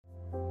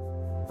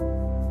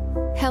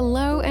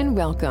Hello and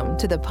welcome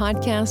to the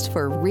podcast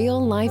for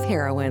Real Life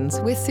Heroines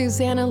with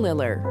Susanna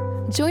Liller.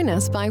 Join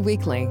us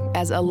bi-weekly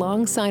as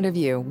alongside of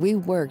you, we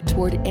work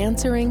toward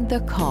answering the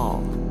call,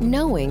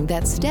 knowing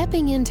that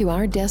stepping into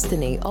our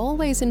destiny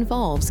always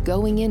involves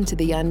going into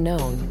the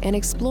unknown and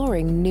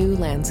exploring new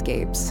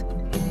landscapes.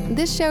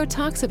 This show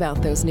talks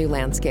about those new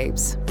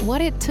landscapes, what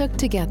it took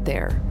to get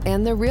there,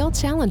 and the real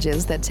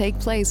challenges that take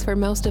place for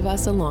most of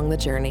us along the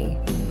journey.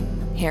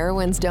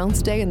 Heroines don't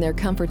stay in their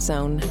comfort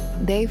zone.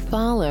 They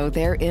follow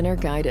their inner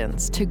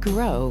guidance to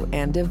grow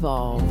and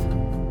evolve.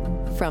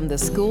 From the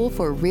School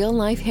for Real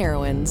Life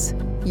Heroines,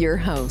 your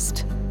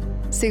host,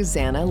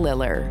 Susanna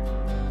Liller.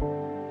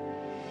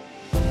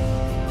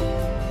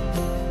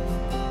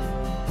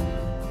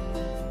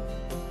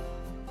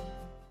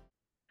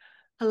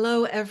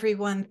 Hello,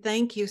 everyone.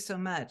 Thank you so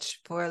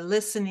much for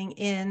listening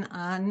in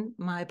on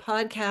my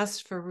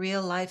podcast for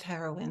Real Life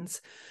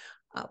Heroines.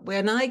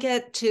 When I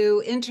get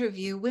to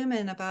interview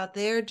women about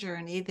their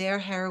journey, their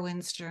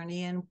heroine's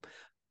journey, and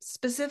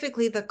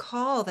specifically the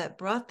call that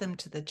brought them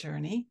to the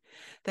journey,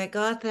 that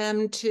got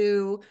them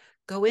to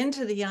go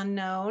into the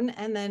unknown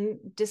and then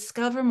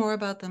discover more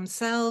about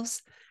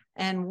themselves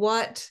and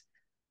what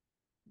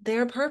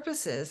their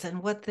purpose is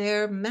and what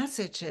their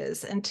message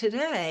is. And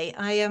today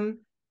I am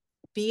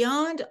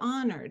beyond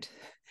honored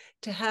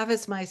to have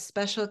as my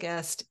special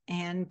guest,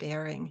 Anne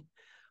Baring.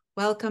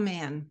 Welcome,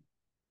 Anne.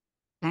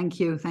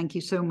 Thank you. Thank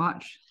you so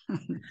much.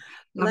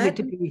 Lovely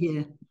to be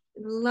here.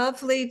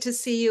 Lovely to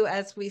see you,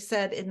 as we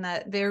said, in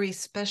that very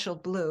special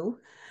blue.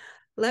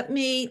 Let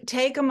me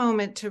take a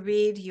moment to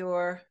read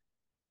your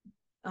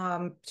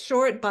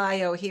short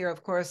bio here.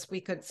 Of course,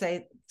 we could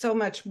say so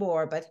much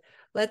more, but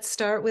let's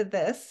start with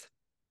this.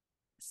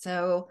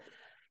 So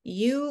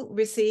you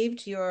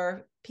received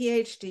your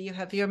PhD, you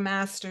have your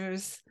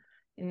master's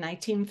in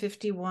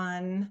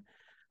 1951,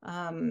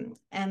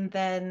 and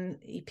then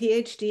a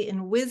PhD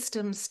in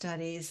Wisdom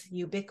Studies,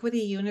 Ubiquity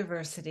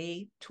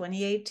University,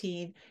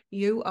 2018.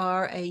 You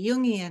are a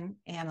Jungian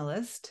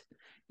analyst.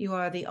 You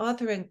are the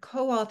author and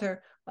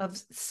co-author of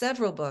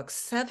several books,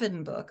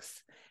 7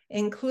 books,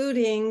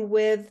 including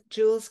with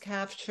Jules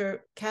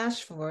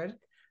Cashford,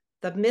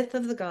 The Myth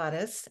of the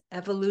Goddess,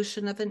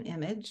 Evolution of an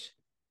Image,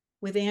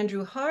 with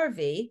Andrew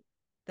Harvey,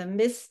 The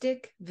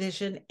Mystic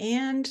Vision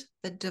and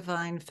the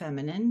Divine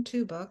Feminine,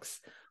 2 books,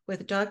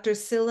 with Dr.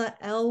 Cilla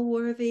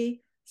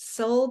Elworthy,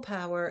 Soul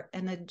Power,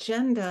 An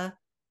Agenda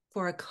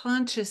for a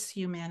Conscious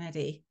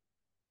Humanity,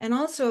 and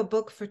also a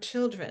book for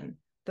children,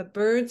 The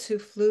Birds Who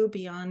Flew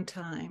Beyond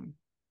Time.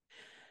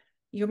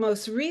 Your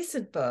most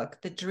recent book,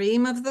 The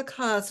Dream of the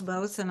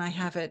Cosmos, and I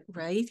have it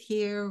right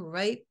here,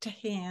 right to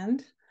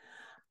hand,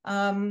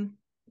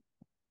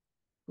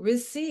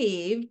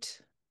 received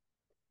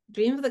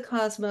Dream of the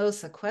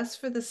Cosmos, A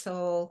Quest for the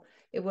Soul.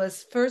 It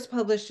was first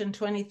published in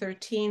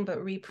 2013,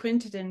 but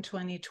reprinted in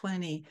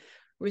 2020.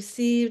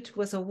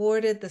 Was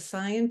awarded the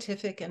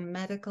Scientific and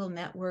Medical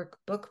Network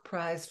Book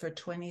Prize for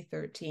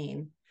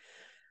 2013.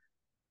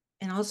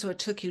 And also it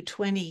took you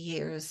 20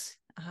 years.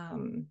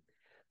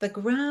 The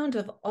ground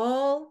of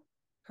all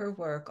her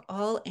work,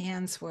 all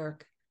Anne's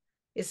work,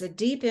 is a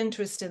deep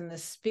interest in the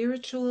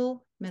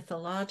spiritual,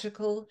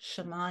 mythological,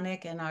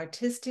 shamanic, and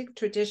artistic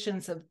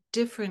traditions of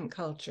different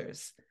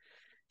cultures.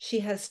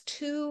 She has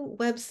 2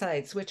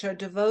 websites which are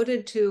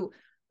devoted to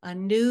a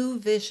new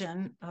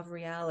vision of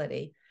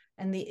reality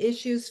and the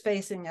issues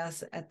facing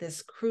us at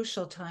this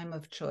crucial time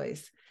of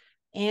choice,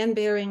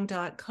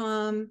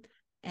 annebaring.com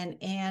and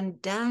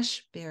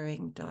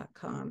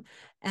anne-baring.com.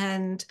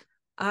 And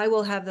I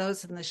will have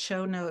those in the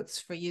show notes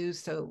for you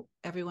so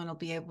everyone will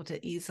be able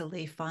to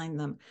easily find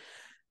them.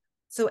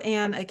 So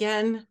Anne,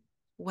 again,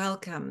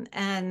 welcome.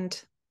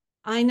 And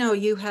I know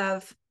you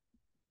have,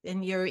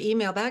 in your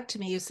email back to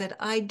me, you said,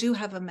 I do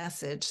have a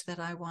message that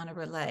I want to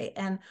relay.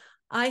 And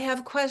I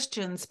have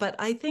questions, but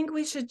I think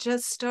we should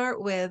just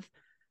start with,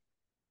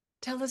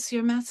 tell us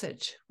your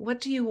message.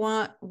 What do you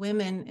want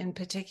women in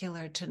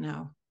particular to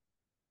know?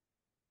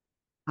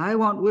 I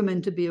want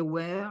women to be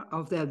aware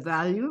of their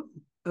value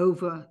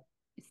over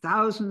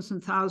thousands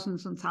and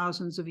thousands and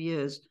thousands of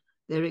years,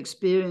 their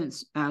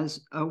experience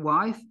as a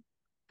wife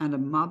and a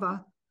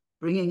mother,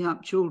 bringing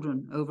up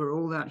children over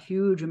all that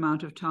huge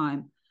amount of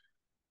time.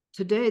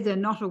 Today, they're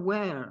not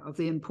aware of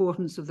the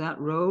importance of that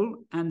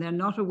role, and they're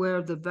not aware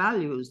of the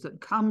values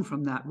that come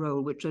from that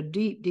role, which are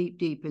deep, deep,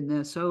 deep in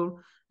their soul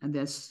and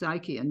their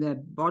psyche and their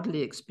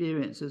bodily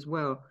experience as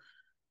well.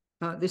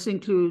 This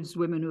includes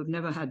women who have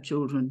never had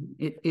children.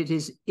 It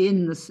is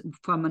in the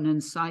feminine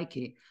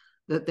psyche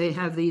that they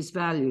have these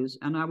values,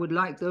 and I would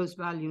like those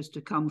values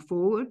to come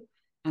forward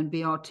and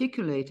be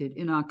articulated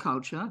in our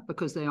culture,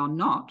 because they are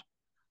not.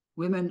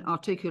 Women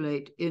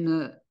articulate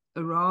in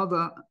a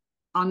rather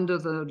under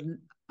the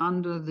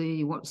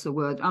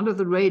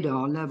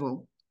radar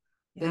level.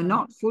 Yeah. They're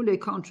not fully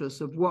conscious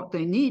of what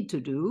they need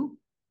to do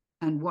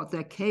and what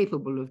they're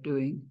capable of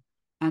doing.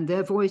 And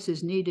their voice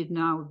is needed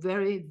now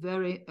very,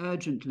 very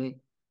urgently,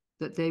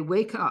 that they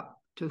wake up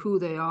to who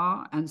they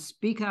are and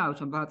speak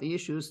out about the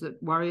issues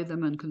that worry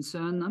them and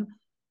concern them,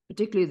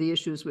 particularly the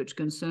issues which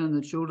concern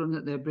the children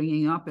that they're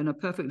bringing up in a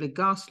perfectly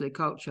ghastly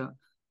culture.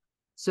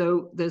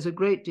 So there's a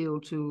great deal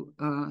to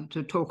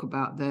talk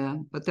about there,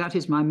 but that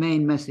is my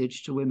main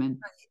message to women.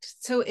 Right.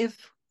 So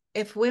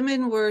if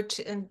women were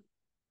to, and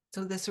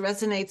so this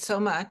resonates so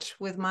much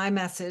with my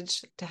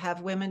message, to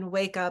have women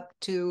wake up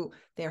to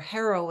their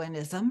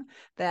heroinism,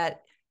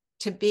 that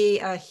to be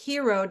a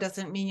hero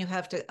doesn't mean you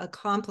have to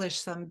accomplish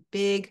some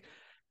big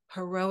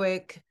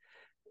heroic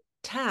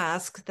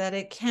task, that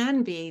it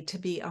can be to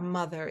be a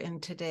mother in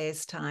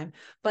today's time.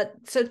 But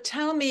so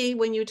tell me,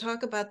 when you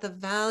talk about the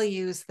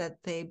values that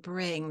they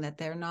bring that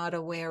they're not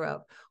aware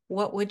of,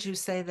 what would you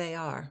say they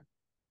are?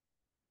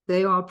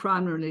 They are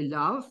primarily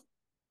love,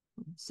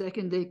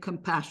 secondly,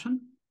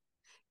 compassion,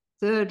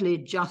 thirdly,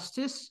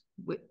 justice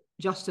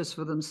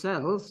for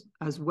themselves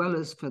as well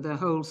as for their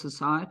whole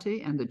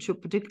society, and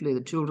particularly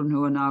the children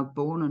who are now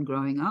born and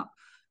growing up.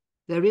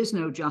 There is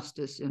no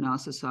justice in our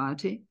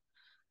society.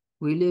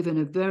 We live in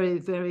a very,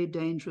 very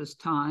dangerous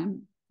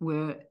time.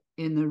 We're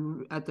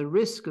at the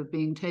risk of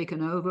being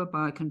taken over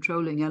by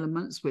controlling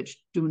elements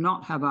which do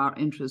not have our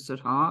interests at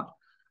heart.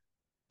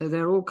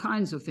 There are all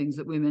kinds of things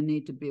that women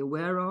need to be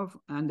aware of,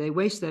 and they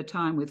waste their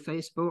time with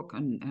Facebook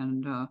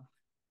and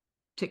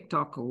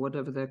TikTok or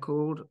whatever they're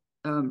called.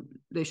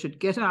 They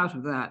should get out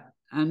of that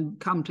and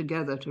come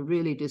together to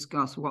really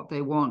discuss what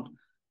they want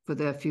for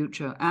their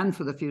future and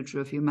for the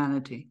future of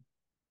humanity.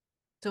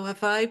 So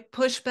if I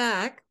push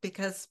back,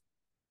 because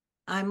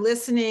I'm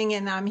listening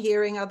and I'm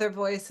hearing other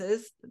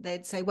voices,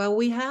 they'd say, well,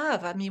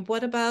 I mean,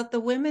 what about the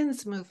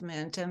women's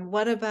movement? And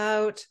what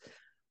about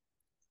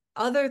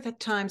other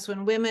times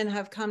when women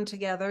have come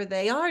together?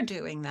 They are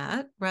doing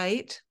that,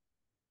 right?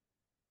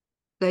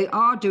 They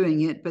are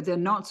doing it, but they're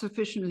not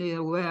sufficiently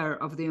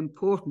aware of the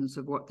importance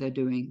of what they're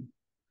doing.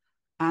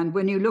 And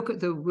when you look at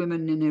the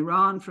women in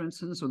Iran, for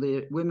instance, or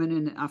the women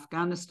in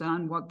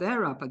Afghanistan, what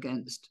they're up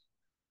against,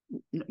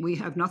 we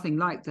have nothing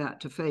like that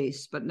to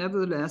face. But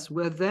nevertheless,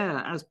 we're there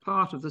as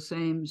part of the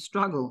same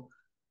struggle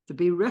to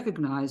be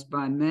recognized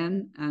by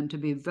men and to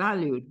be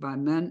valued by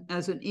men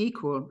as an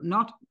equal,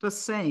 not the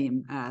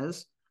same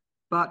as,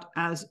 but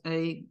as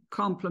a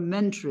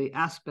complementary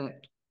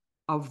aspect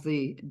of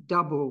the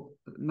double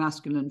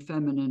masculine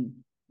feminine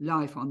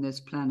life on this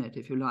planet,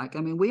 if you like.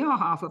 I mean, we are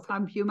half of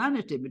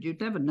humanity, but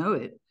you'd never know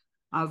it.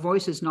 Our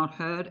voice is not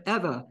heard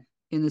ever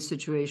in the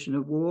situation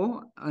of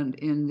war and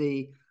in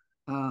the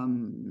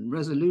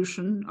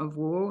resolution of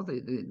war,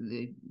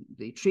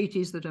 the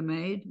treaties that are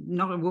made.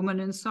 Not a woman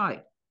in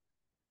sight.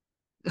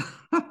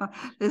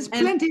 There's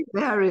plenty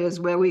of areas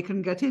where we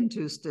can get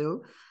into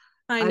still.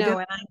 I know,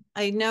 and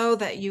I know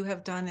that you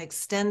have done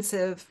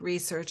extensive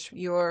research.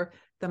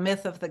 The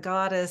Myth of the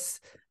Goddess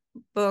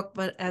book,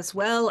 but as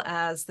well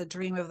as The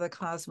Dream of the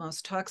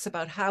Cosmos, talks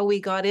about how we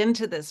got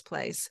into this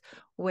place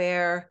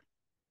where,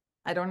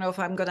 I don't know if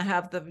I'm going to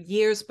have the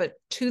years, but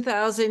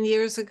 2,000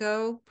 years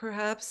ago,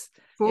 perhaps.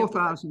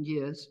 4,000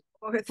 years.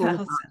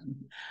 4,000.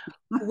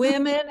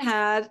 Women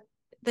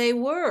they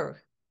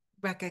were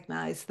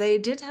recognized. They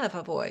did have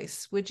a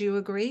voice. Would you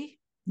agree?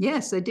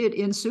 Yes, they did.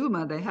 In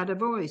Sumer, they had a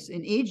voice.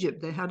 In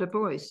Egypt, they had a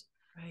voice.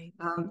 Right.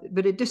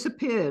 But it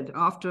disappeared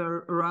after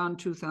around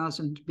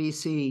 2000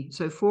 BC.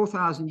 So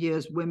 4,000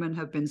 years, women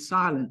have been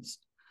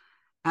silenced.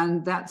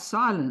 And that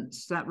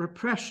silence, that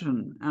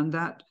repression, and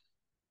that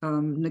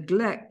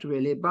neglect,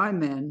 really, by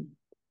men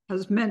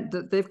has meant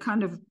that they've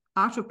kind of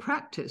out of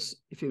practice,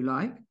 if you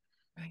like.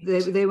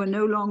 Right. They were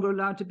no longer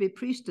allowed to be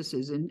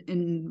priestesses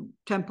in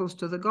temples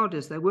to the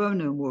goddess. There were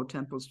no more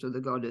temples to the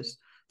goddess.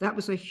 That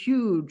was a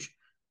huge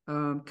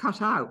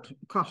cut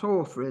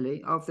off,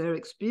 really, of their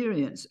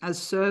experience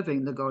as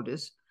serving the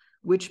goddess,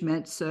 which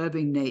meant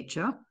serving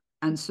nature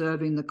and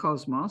serving the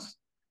cosmos,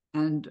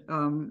 and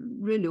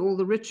really all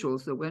the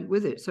rituals that went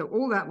with it. So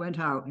all that went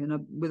out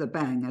with a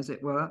bang, as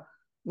it were,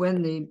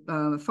 when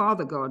the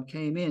father god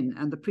came in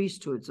and the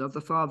priesthoods of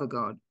the father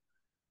god.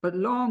 But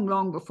long,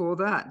 long before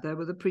that, there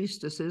were the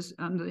priestesses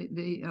and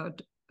the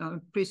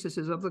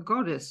priestesses of the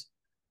goddess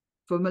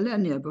for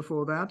millennia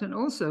before that. And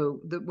also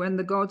that when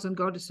the gods and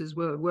goddesses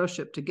were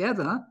worshipped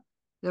together,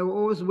 there were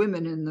always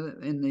women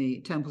in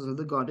the temples of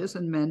the goddess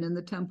and men in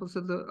the temples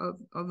of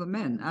the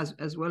men,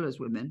 as well as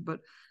women. But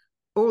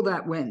all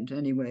that went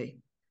anyway.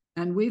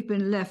 And we've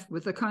been left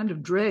with the kind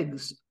of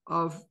dregs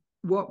of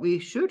what we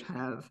should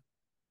have,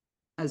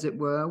 as it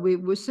were. We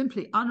were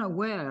simply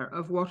unaware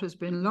of what has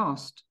been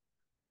lost.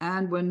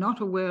 And we're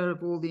not aware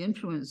of all the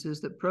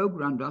influences that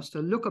programmed us to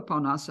look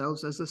upon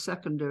ourselves as a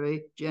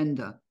secondary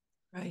gender.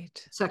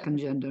 Right. Second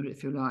gender,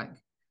 if you like.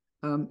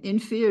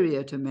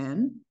 Inferior to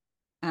men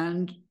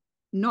and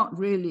not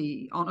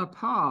really on a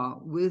par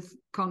with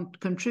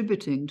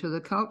contributing to the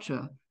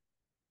culture.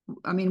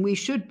 I mean, we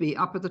should be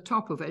up at the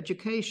top of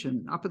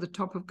education, up at the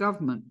top of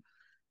government,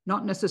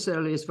 not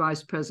necessarily as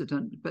vice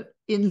president, but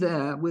in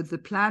there with the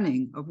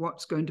planning of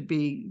what's going to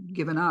be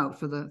given out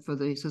for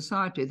the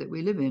society that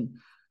we live in.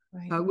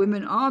 Right.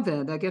 Women are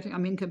there. They're getting, I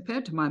mean,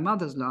 compared to my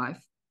mother's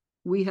life,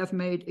 we have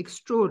made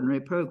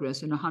extraordinary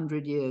progress in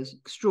 100 years,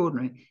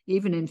 extraordinary,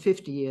 even in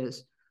 50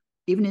 years,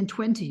 even in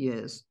 20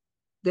 years.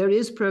 there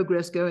is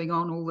progress going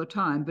on all the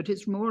time, but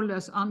it's more or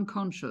less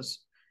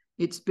unconscious.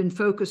 It's been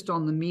focused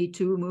on the Me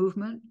Too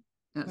movement.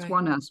 That's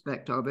one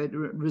aspect of it,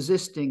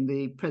 resisting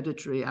the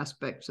predatory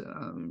aspects,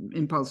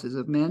 impulses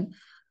of men.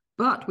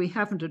 But we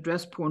haven't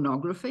addressed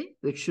pornography,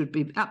 which should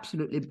be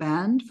absolutely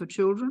banned for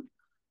children.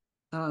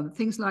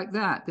 Things like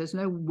that. There's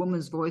no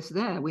woman's voice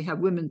there. We have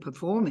women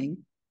performing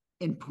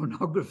in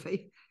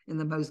pornography in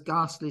the most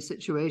ghastly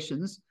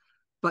situations,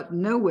 but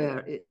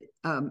nowhere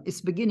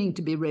it's beginning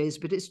to be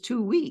raised, but it's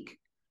too weak.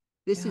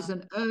 This is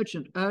an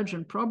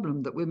urgent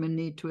problem that women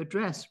need to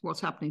address, what's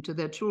happening to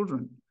their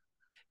children.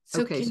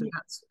 So okay, so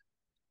that's...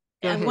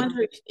 I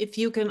wonder if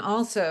you can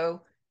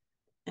also,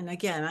 and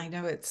again, I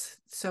know it's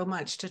so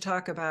much to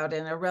talk about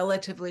in a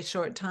relatively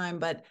short time,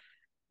 but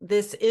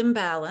this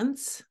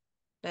imbalance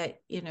that,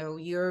 you know,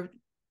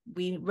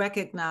 we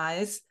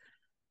recognize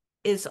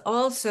is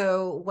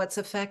also what's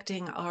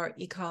affecting our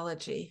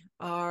ecology,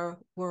 our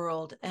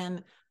world.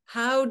 And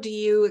how do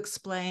you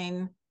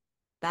explain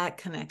that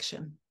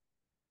connection?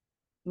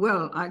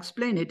 Well, I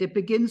explain it. It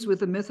begins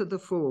with the myth of the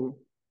fall.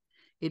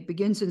 It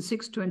begins in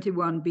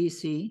 621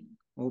 BC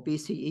or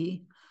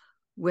BCE,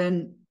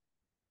 when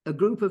a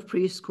group of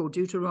priests called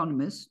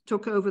Deuteronomists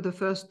took over the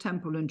first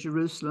temple in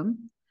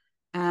Jerusalem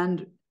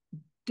and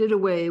did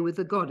away with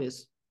the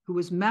goddess who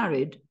was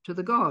married to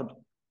the god.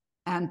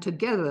 And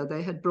together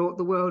they had brought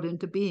the world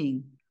into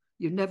being.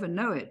 You never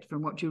know it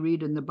from what you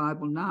read in the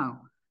Bible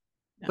now.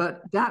 Yeah.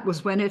 But that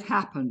was when it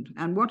happened.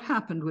 And what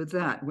happened with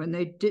that? When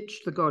they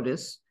ditched the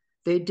goddess,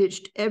 they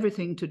ditched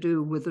everything to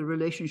do with the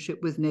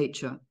relationship with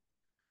nature.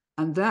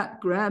 And that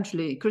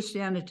gradually,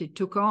 Christianity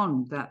took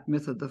on that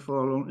myth of the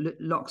fall,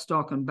 lock,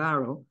 stock, and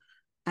barrel,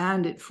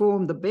 and it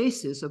formed the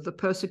basis of the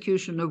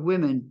persecution of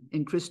women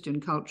in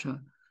Christian culture,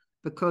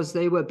 because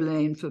they were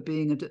blamed for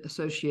being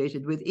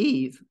associated with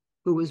Eve,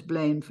 who was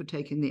blamed for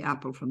taking the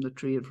apple from the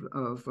tree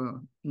of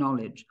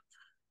knowledge.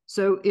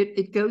 So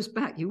it goes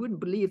back. You wouldn't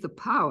believe the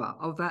power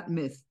of that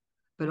myth,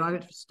 but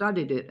I've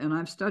studied it, and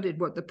I've studied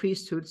what the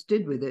priesthoods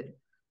did with it,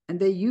 and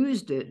they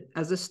used it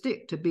as a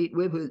stick to beat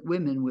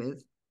women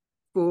with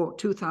for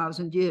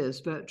 2,000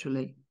 years,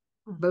 virtually,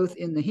 both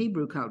in the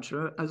Hebrew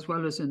culture as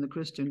well as in the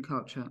Christian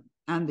culture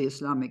and the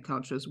Islamic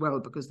culture as well,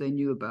 because they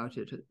knew about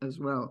it as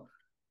well.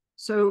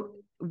 So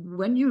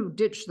when you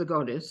ditch the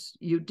goddess,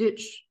 you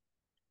ditch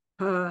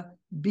her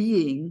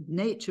being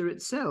nature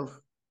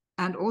itself,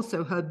 and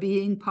also her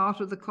being part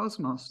of the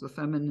cosmos, the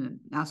feminine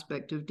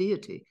aspect of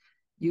deity.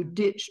 You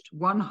ditched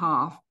one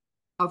half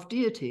of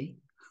deity.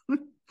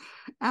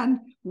 And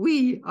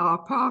we are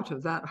part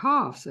of that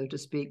half, so to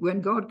speak. When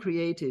God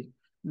created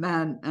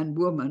man and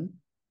woman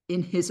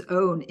in his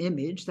own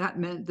image, that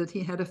meant that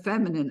he had a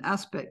feminine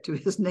aspect to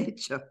his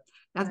nature.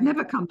 That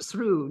never comes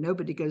through.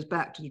 Nobody goes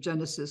back to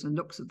Genesis and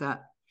looks at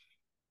that.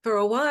 For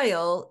a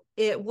while,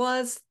 it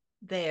was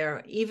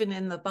there, even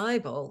in the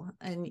Bible,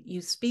 and you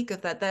speak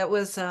of that. That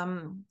was,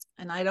 and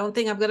I don't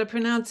think I'm going to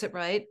pronounce it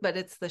right, but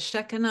it's the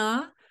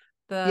Shekinah.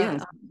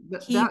 Yes,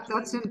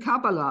 that's in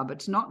Kabbalah, but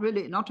it's not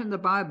in the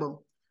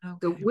Bible. Okay.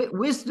 The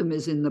wisdom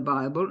is in the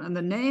Bible, and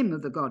the name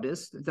of the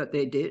goddess that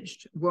they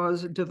ditched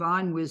was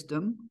divine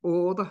wisdom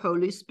or the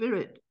Holy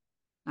Spirit.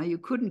 Now, you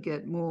couldn't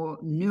get more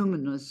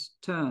numinous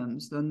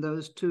terms than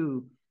those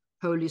two,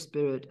 Holy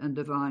Spirit and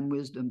divine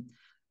wisdom.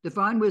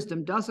 Divine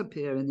wisdom does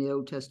appear in the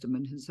Old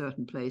Testament in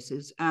certain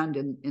places and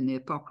in the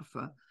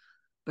Apocrypha,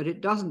 but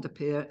it doesn't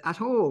appear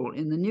at all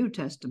in the New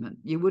Testament.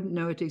 You wouldn't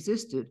know it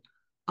existed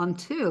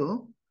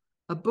until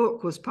a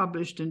book was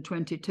published in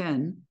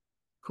 2010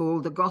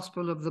 called The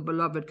Gospel of the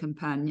Beloved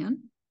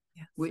Companion,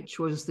 which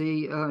was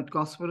the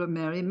Gospel of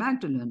Mary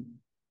Magdalene.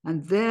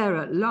 And there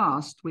at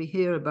last we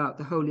hear about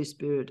the Holy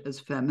Spirit as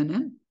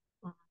feminine.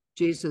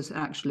 Jesus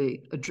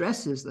actually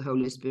addresses the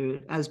Holy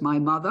Spirit as my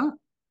mother,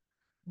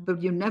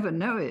 but you never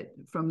know it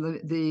from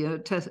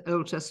the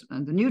Old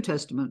Testament, the New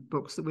Testament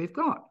books that we've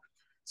got.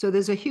 So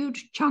there's a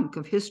huge chunk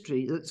of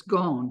history that's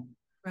gone,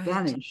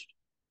 vanished,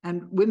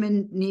 and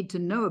women need to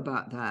know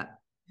about that.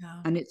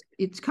 Yeah. And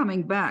it's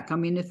coming back. I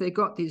mean, if they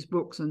got these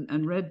books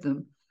and read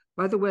them.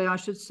 By the way, I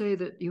should say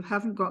that you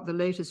haven't got the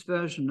latest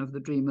version of The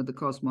Dream of the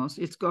Cosmos.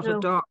 It's got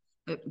a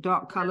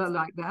dark color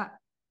like that.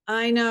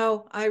 I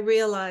know. I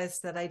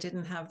realized that I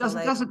didn't have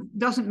the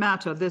doesn't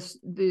matter.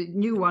 The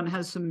new one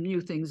has some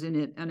new things in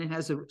it, and it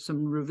has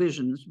some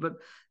revisions, but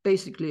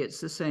basically it's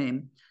the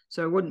same.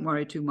 So I wouldn't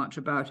worry too much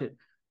about it.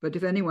 But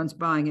if anyone's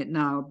buying it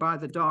now, buy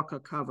the darker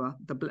cover,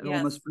 the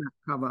almost black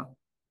cover.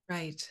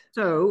 Right.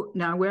 So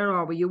now where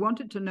are we? You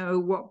wanted to know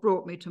what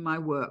brought me to my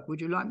work. Would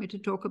you like me to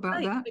talk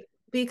about that?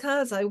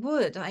 Because I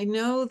would. I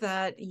know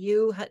that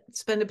you had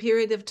spent a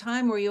period of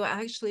time where you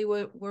actually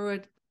were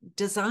a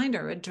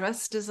designer, a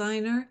dress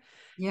designer.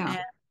 Yeah. And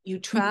you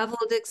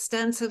traveled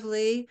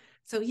extensively.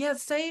 So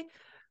say,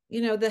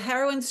 the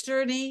heroine's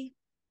journey,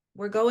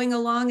 we're going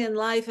along in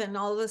life, and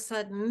all of a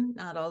sudden,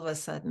 not all of a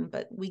sudden,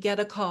 but we get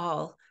a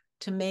call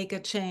to make a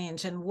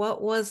change. And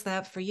what was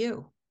that for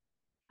you?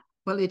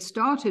 Well, it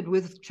started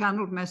with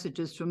channeled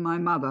messages from my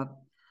mother.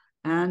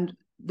 And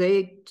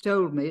they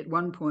told me at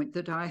one point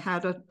that I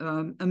had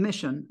a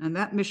mission, and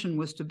that mission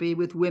was to be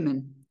with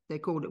women. They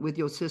called it with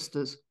your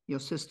sisters, your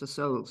sister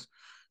souls.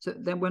 So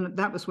then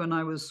that was when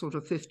I was sort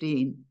of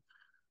 15.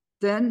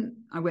 Then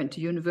I went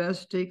to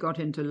university, got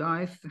into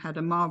life, had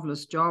a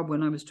marvelous job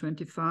when I was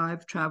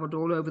 25, traveled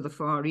all over the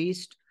Far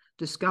East,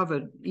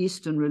 discovered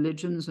Eastern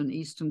religions and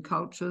Eastern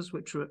cultures,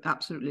 which were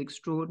absolutely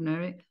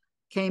extraordinary,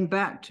 came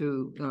back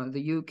to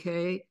the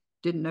UK,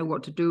 didn't know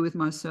what to do with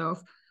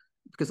myself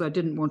because I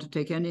didn't want to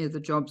take any of the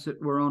jobs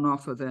that were on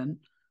offer then,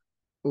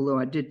 although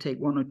I did take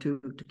one or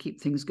two to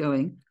keep things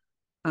going.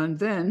 And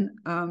then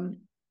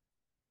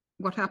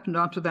what happened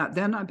after that?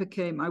 Then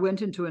I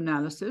went into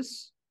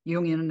analysis,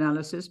 Jungian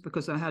analysis,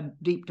 because I had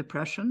deep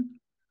depression.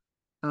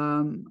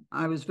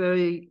 I was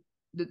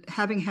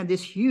having had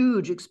this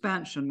huge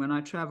expansion when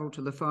I traveled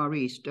to the Far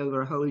East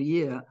over a whole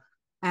year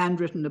and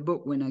written a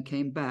book when I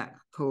came back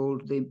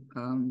called The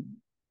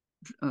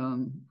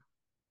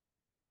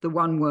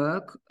One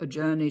Work, A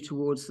Journey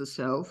Towards the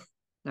Self.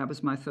 That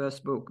was my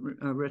first book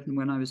written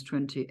when I was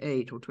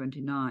 28 or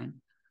 29.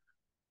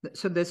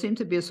 So there seemed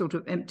to be a sort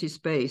of empty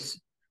space.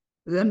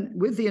 Then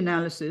with the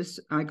analysis,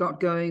 I got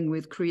going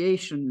with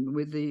creation,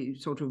 with the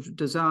sort of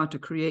desire to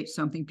create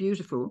something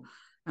beautiful.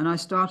 And I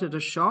started a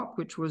shop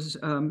which was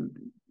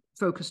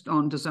focused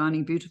on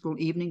designing beautiful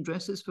evening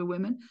dresses for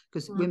women,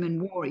 because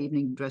women wore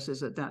evening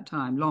dresses at that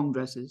time, long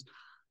dresses,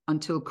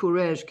 until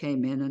courage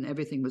came in and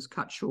everything was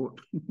cut short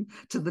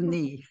to the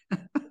knee.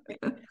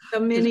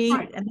 And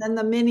then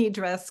the mini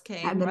dress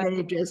came. And the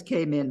mini dress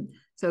came in.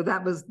 So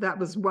that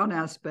was one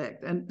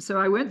aspect. And so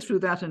I went through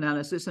that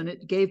analysis, and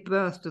it gave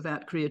birth to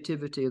that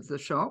creativity of the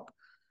shop.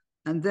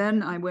 And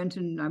then I went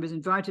and I was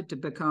invited to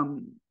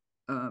become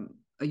a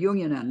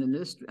Jungian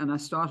analyst, and I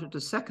started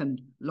a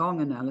second long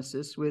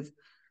analysis with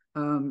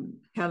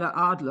Hella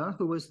Adler,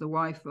 who was the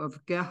wife of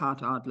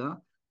Gerhard Adler,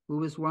 who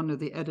was one of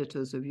the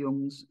editors of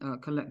Jung's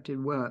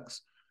collected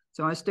works.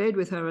 So I stayed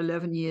with her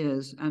 11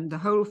 years, and the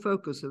whole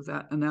focus of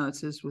that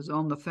analysis was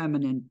on the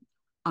feminine,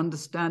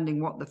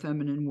 understanding what the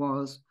feminine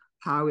was,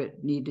 how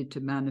it needed to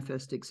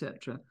manifest,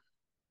 etc.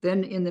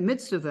 Then in the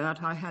midst of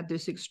that, I had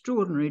this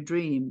extraordinary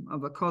dream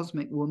of a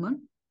cosmic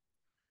woman,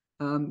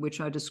 which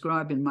I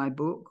describe in my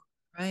book.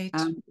 Right.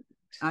 And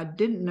I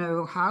didn't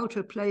know how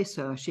to place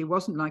her. She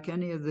wasn't like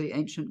any of the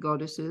ancient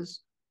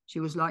goddesses. She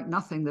was like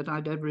nothing that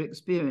I'd ever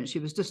experienced. She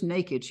was just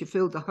naked. She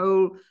filled the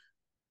whole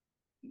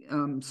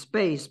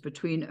space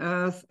between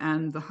earth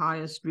and the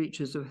highest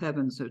reaches of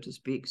heaven, so to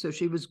speak. So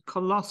she was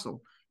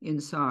colossal in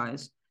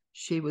size.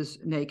 She was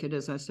naked,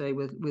 as I say,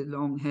 with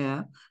long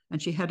hair,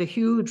 and she had a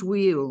huge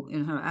wheel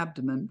in her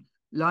abdomen,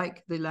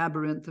 like the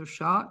labyrinth of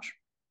Chartres,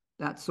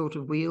 that sort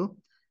of wheel.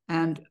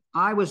 And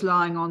I was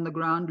lying on the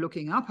ground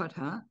looking up at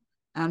her,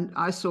 and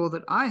I saw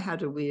that I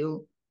had a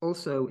wheel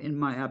also in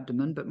my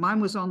abdomen, but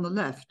mine was on the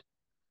left.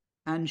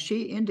 And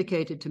she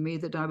indicated to me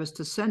that I was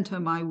to center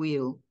my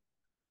wheel.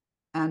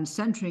 And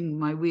centering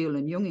my wheel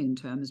in Jungian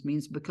terms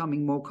means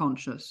becoming more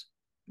conscious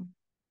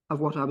of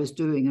what I was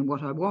doing and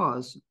what I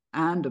was,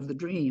 and of the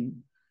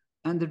dream.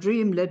 And the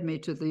dream led me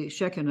to the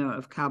Shekinah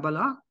of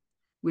Kabbalah,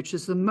 which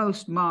is the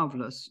most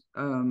marvelous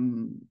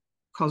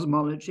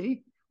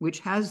cosmology, which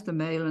has the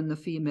male and the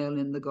female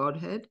in the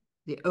Godhead,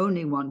 the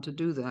only one to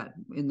do that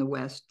in the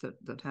West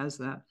that has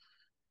that.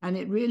 And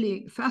it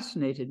really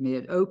fascinated me.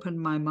 It opened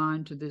my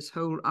mind to this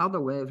whole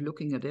other way of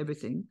looking at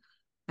everything.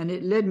 And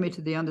it led me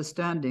to the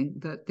understanding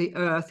that the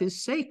earth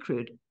is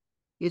sacred.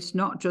 It's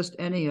not just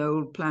any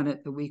old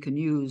planet that we can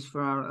use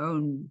for our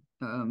own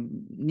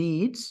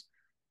needs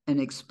and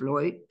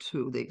exploit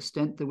to the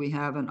extent that we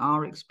have and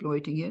are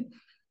exploiting it.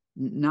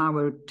 Now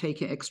we're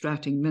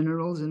extracting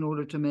minerals in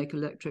order to make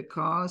electric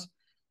cars.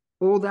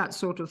 All that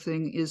sort of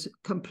thing is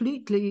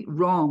completely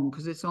wrong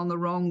because it's on the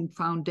wrong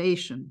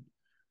foundation.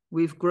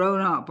 We've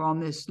grown up on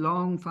this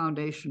long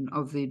foundation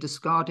of the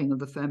discarding of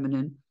the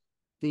feminine,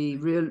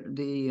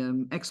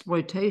 the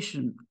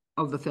exploitation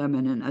of the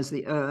feminine as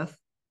the earth,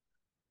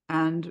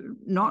 and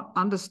not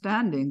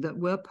understanding that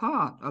we're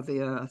part of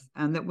the earth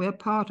and that we're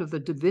part of the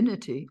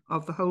divinity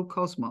of the whole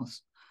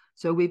cosmos.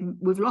 So we've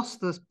lost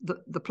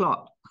the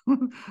plot,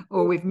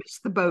 or we've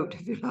missed the boat,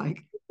 if you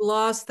like.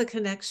 Lost the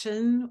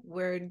connection.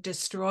 We're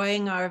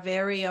destroying our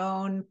very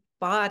own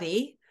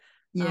body.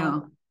 Yeah.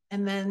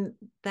 And then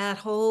that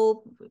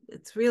whole,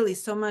 it's really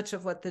so much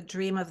of what the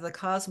dream of the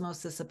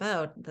cosmos is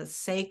about, the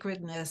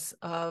sacredness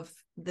of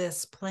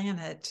this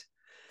planet.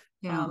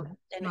 Yeah,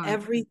 and right.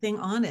 everything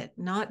on it,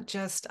 not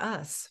just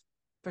us,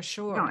 for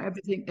sure. Yeah,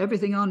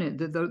 everything on it,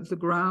 the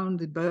ground,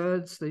 the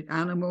birds, the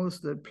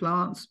animals, the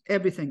plants,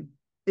 everything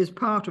is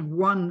part of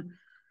one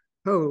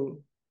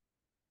whole.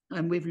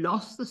 And we've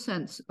lost the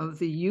sense of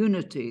the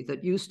unity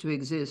that used to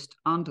exist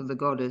under the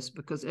goddess,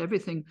 because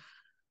everything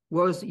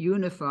was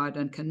unified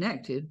and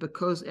connected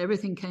because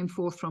everything came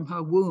forth from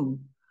her womb.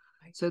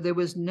 Right. So there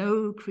was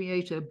no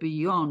creator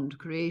beyond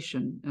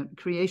creation.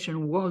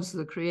 Creation was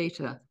the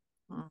creator.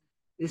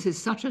 This is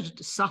such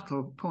a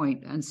subtle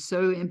point and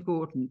so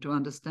important to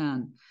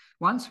understand.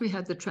 Once we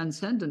had the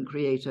transcendent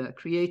creator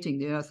creating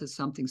the earth as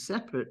something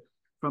separate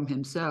from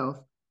himself,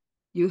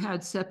 you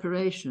had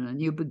separation,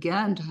 and you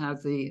began to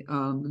have the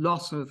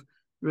loss of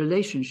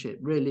relationship,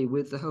 really,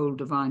 with the whole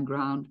divine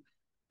ground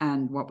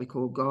and what we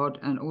call God,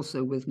 and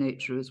also with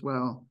nature as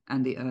well,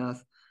 and the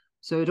earth.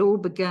 So it all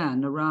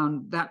began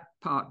around, that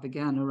part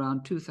began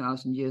around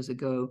 2,000 years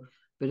ago,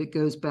 but it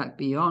goes back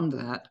beyond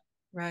that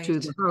to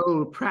the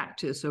whole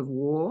practice of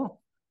war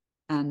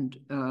and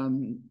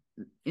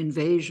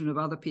invasion of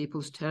other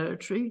people's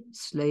territory,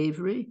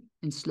 slavery,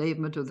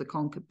 enslavement of the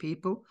conquered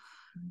people.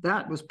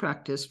 That was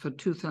practiced for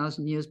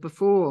 2,000 years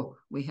before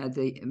we had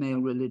the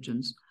male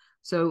religions.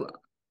 So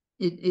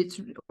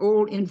it's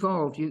all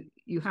involved.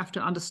 You have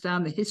to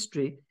understand the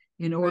history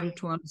in order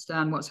to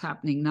understand what's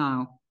happening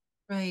now.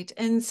 Right.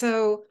 And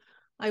so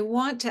I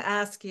want to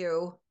ask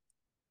you,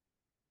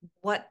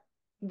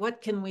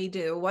 what can we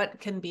do? What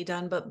can be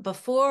done? But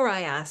before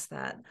I ask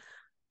that,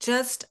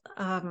 just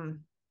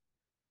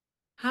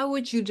how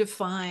would you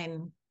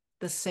define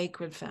the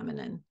sacred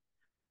feminine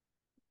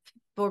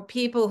for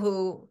people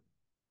who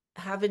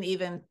haven't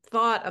even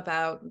thought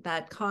about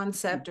that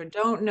concept or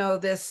don't know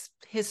this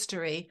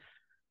history?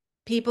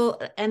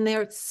 People, and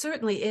there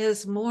certainly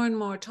is more and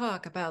more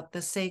talk about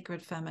the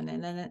sacred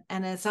feminine.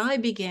 And as I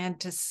began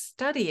to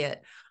study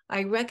it,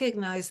 I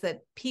recognized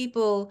that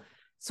people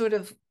sort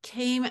of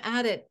came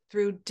at it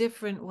through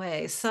different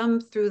ways, some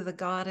through the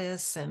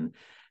goddess and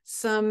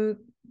some,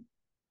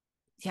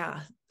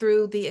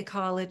 through the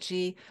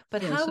ecology.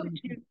 But how would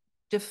you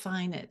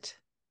define it?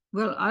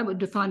 Well, I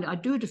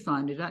do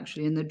define it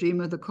actually in The Dream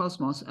of the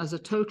Cosmos as a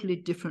totally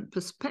different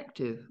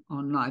perspective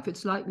on life.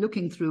 It's like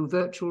looking through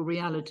virtual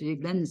reality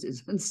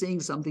lenses and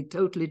seeing something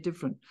totally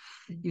different.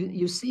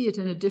 You see it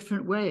in a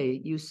different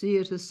way. You see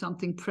it as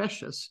something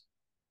precious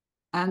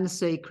and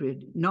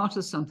sacred, not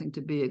as something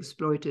to be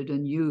exploited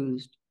and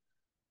used.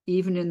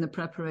 Even in the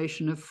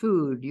preparation of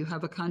food, you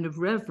have a kind of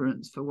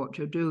reverence for what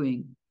you're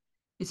doing.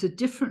 It's a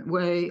different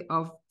way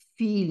of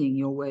feeling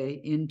your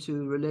way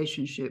into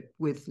relationship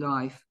with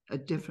life, a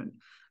different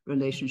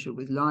relationship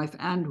with life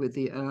and with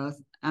the earth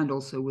and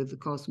also with the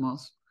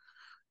cosmos.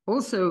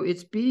 Also,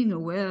 it's being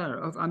aware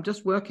of, I'm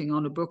just working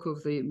on a book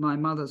of my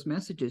mother's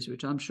messages,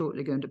 which I'm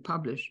shortly going to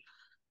publish.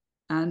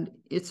 And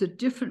it's a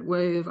different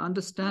way of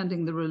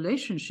understanding the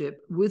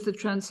relationship with the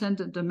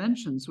transcendent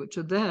dimensions, which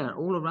are there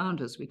all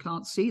around us. We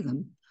can't see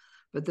them,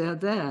 but they're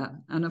there.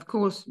 And of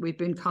course, we've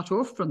been cut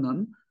off from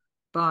them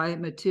by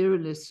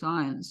materialist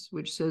science,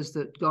 which says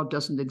that God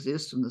doesn't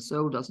exist and the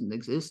soul doesn't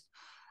exist,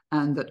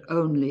 and that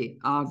only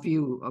our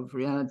view of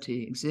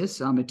reality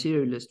exists, our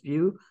materialist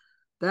view.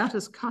 That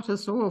has cut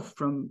us off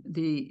from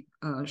the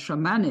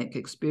shamanic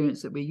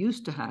experience that we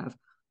used to have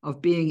of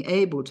being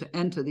able to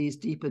enter these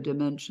deeper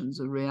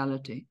dimensions of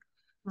reality.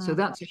 So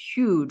that's a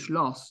huge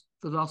loss,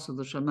 the loss of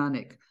the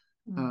shamanic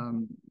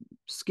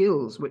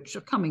skills, which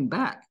are coming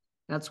back.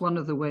 That's one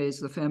of the ways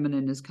the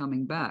feminine is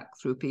coming back,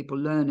 through people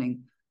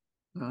learning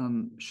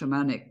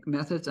shamanic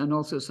methods, and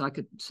also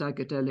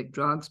psychedelic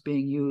drugs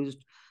being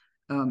used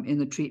in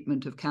the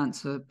treatment of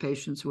cancer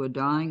patients who are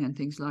dying and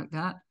things like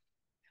that.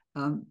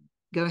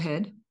 Go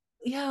ahead.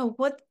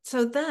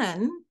 So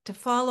then to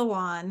follow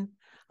on,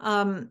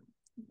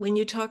 when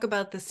you talk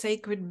about the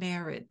sacred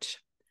marriage,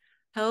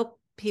 help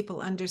people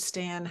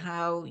understand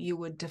how you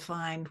would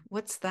define,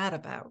 what's that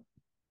about?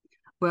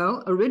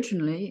 Well,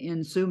 originally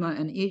in Sumer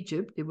and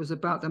Egypt, it was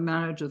about the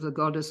marriage of the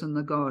goddess and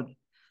the god.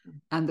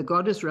 And the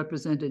goddess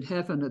represented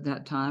heaven at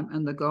that time,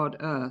 and the god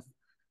earth.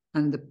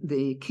 And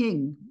the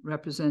king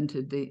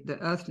represented the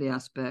earthly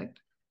aspect,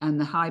 and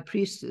the high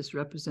priestess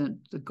represent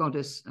the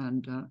goddess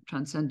and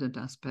transcendent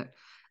aspect.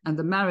 And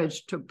the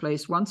marriage took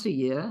place once a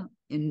year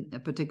in a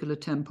particular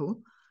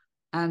temple,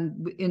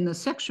 and in the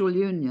sexual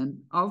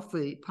union of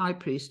the high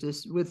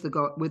priestess with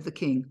the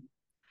king.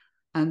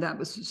 And that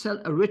was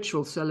a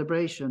ritual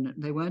celebration.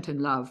 They weren't in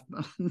love,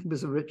 but it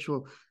was a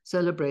ritual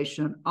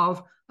celebration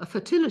of a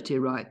fertility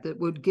rite that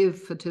would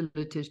give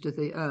fertility to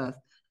the earth.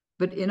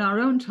 But in our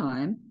own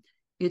time,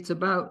 it's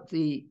about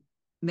the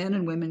men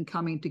and women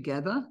coming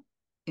together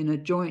in a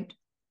joint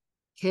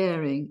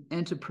caring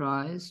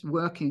enterprise,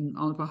 working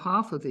on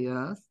behalf of the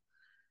earth,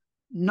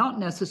 not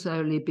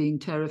necessarily being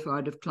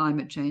terrified of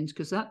climate change,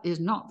 because that is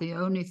not the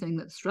only thing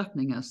that's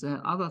threatening us. There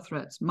are other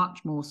threats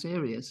much more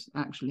serious,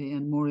 actually,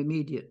 and more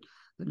immediate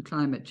than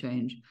climate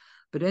change.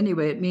 But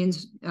anyway, it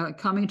means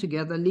coming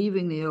together,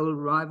 leaving the old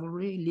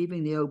rivalry,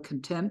 leaving the old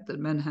contempt that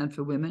men had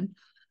for women,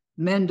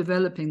 men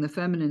developing the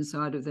feminine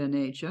side of their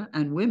nature,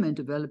 and women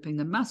developing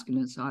the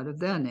masculine side of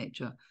their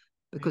nature,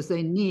 because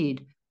they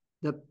need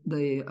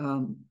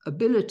the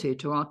ability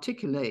to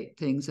articulate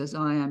things as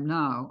I am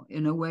now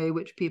in a way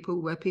where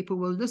people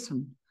will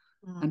listen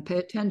and pay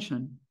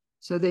attention.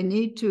 So they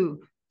need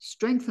to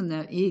strengthen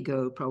their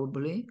ego,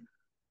 probably,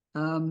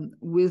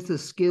 with the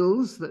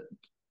skills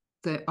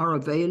that are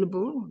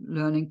available,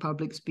 learning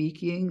public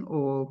speaking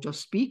or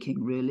just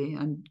speaking, really,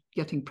 and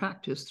getting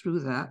practice through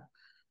that.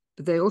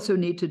 But they also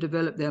need to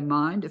develop their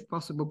mind, if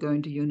possible,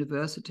 going to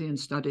university and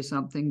study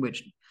something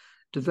which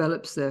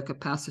develops their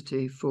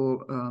capacity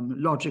for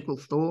logical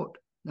thought,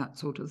 that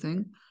sort of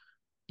thing.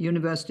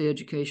 University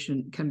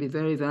education can be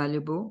very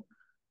valuable.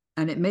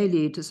 and it may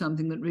lead to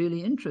something that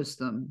really interests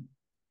them.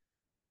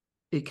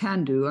 It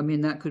can do. I mean,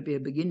 that could be a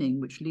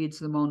beginning, which leads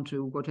them on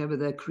to whatever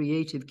their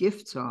creative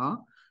gifts are,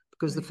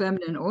 because the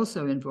feminine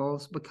also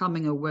involves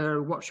becoming aware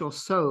of what your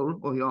soul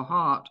or your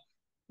heart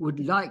would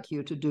like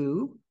you to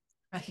do,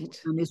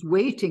 and is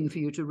waiting for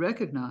you to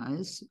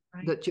recognize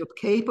that you're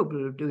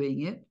capable of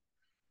doing it,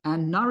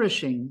 and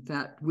nourishing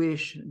that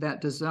wish,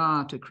 that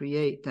desire to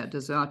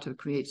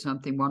create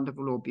something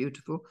wonderful or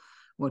beautiful,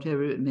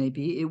 whatever it may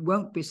be. It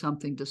won't be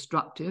something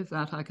destructive,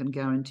 that I can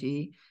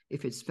guarantee.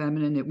 If it's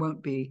feminine, it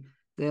won't be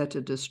there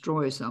to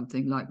destroy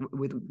something, like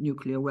with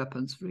nuclear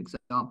weapons, for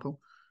example.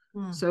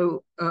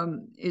 So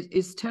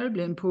it's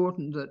terribly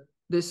important that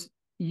this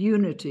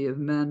unity of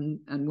men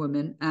and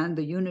women, and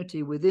the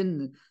unity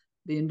within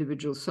the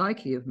individual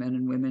psyche of men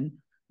and women,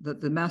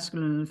 that the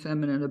masculine and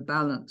feminine are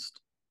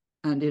balanced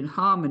and in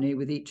harmony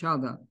with each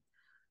other.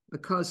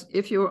 Because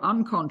if you're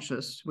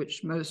unconscious,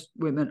 which most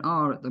women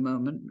are at the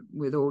moment,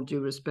 with all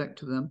due respect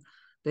to them,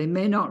 they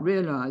may not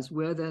realize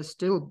where they're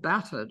still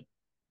battered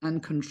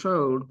and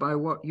controlled by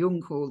what Jung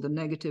called the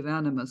negative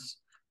animus,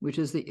 which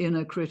is the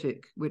inner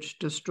critic, which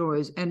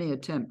destroys any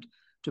attempt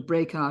to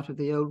break out of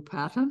the old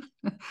pattern.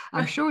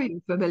 I'm sure you're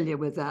familiar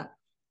with that.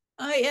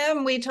 I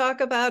am. We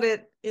talk about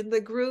it in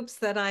the groups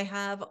that I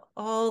have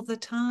all the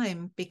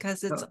time,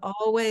 because it's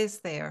always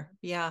there.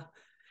 Yeah.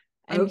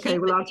 And okay,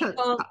 well, I'll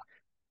tell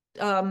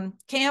you.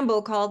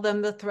 Campbell called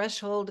them the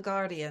threshold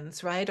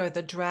guardians, right? Or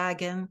the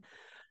dragon.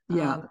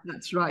 Yeah,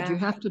 that's right. You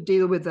have to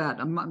deal with that.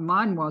 And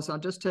mine was, I'll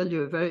just tell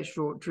you a very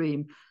short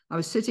dream. I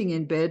was sitting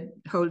in bed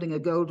holding a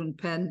golden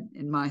pen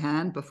in my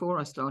hand before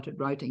I started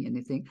writing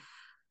anything.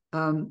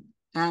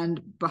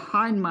 And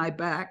behind my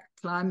back,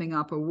 climbing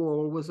up a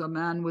wall, was a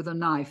man with a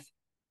knife,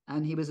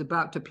 and he was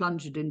about to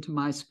plunge it into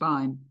my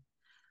spine.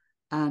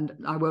 And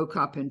I woke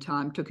up in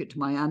time, took it to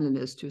my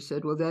analyst, who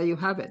said, well, there you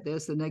have it.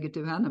 There's the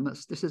negative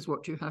animus. This is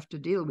what you have to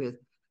deal with.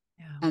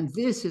 Yeah. And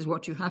this is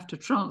what you have to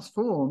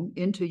transform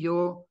into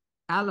your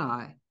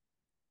ally.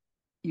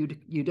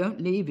 You don't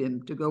leave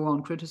him to go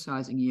on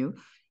criticizing you.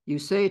 You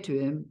say to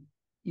him,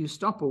 you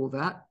stop all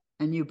that,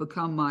 and you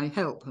become my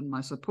help and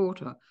my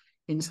supporter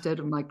instead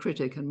of my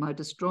critic and my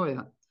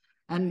destroyer.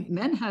 And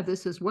men have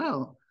this as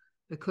well,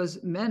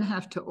 because men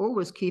have to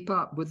always keep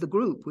up with the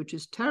group, which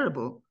is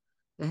terrible.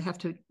 They have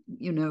to,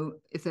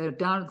 if they're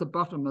down at the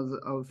bottom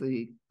of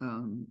the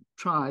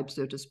tribe,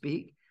 so to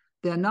speak,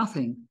 they're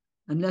nothing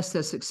unless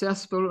they're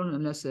successful, and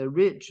unless they're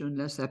rich,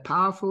 unless they're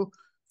powerful.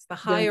 It's the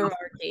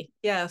hierarchy,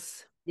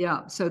 yes.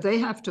 Yeah, so they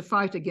have to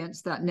fight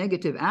against that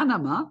negative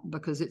anima,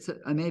 because it's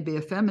maybe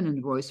a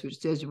feminine voice which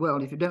says,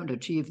 well, if you don't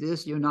achieve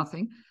this, you're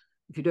nothing.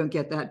 If you don't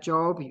get that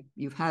job,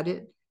 you've had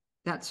it.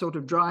 That sort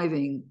of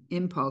driving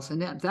impulse.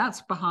 And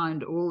that's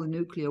behind all the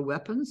nuclear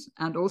weapons,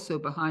 and also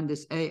behind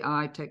this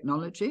AI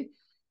technology.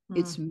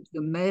 It's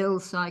the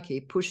male psyche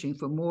pushing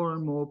for more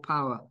and more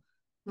power,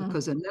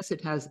 because unless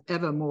it has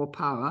ever more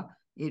power,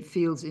 it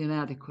feels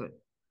inadequate.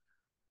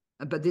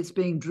 But it's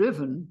being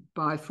driven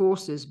by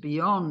forces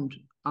beyond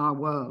our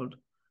world,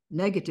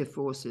 negative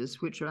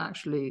forces, which are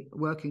actually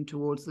working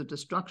towards the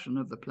destruction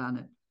of the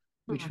planet,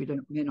 which we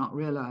may not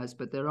realize,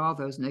 but there are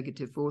those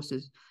negative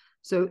forces.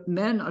 So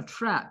men are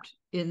trapped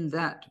in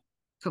that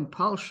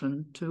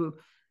compulsion to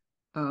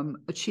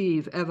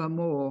achieve ever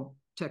more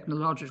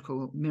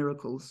technological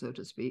miracles, so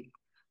to speak.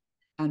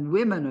 And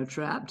women are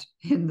trapped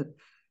in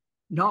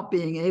not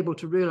being able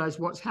to realize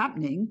what's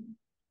happening,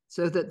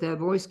 so that their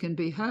voice can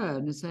be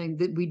heard, and saying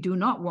that we do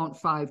not want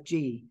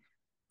 5G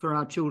for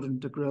our children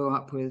to grow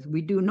up with.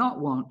 We do not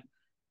want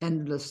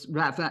endless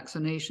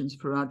vaccinations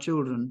for our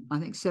children. I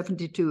think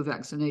 72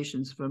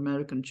 vaccinations for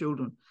American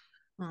children,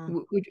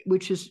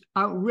 which is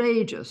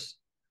outrageous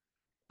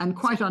and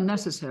quite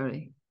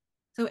unnecessary.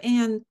 So,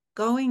 Anne,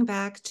 going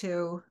back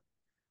to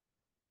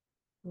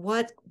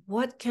what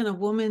can a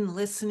woman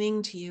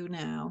listening to you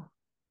now,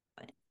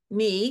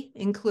 me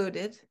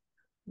included,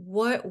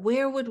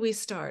 where would we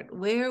start?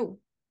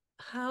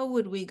 How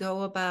would we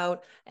go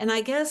about? And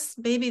I guess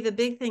maybe the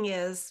big thing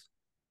is,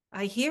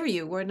 I hear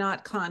you, we're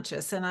not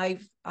conscious, and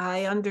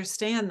I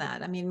understand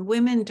that. I mean,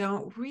 women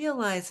don't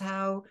realize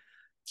how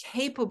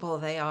capable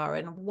they are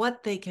and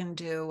what they can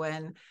do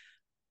and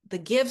the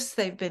gifts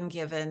they've been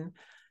given.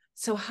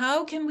 So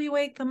how can we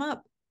wake them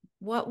up?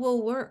 What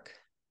will work?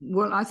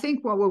 Well, I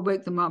think what will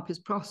wake them up is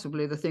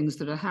possibly the things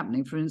that are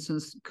happening. For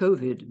instance,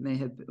 COVID may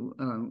have,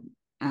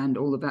 and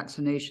all the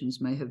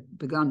vaccinations may have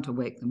begun to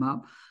wake them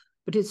up.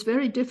 But it's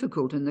very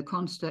difficult in the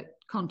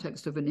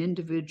context of an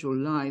individual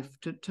life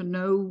to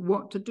know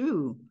what to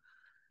do.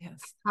 Yes.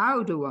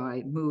 How do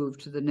I move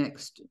to the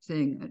next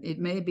thing? It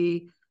may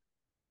be,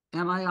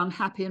 am I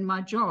unhappy in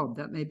my job?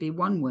 That may be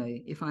one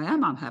way. If I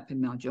am unhappy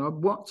in my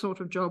job, what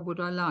sort of job would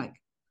I like?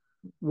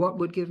 What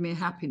would give me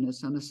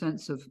happiness and a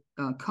sense of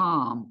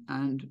calm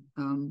and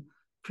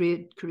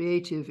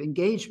creative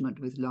engagement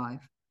with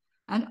life?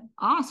 And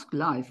ask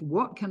life,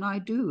 what can I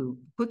do?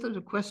 Put that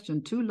a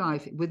question to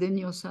life within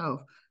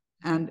yourself,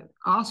 and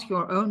ask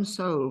your own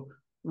soul,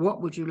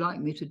 what would you like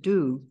me to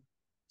do?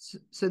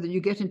 So that you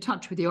get in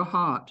touch with your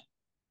heart,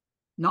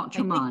 not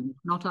your mind,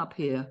 not up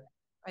here.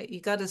 Right?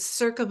 You got to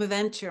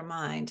circumvent your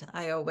mind,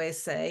 I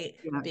always say,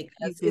 Yeah, you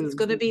because it's do.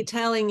 going to be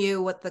telling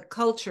you what the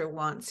culture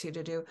wants you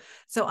to do.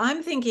 So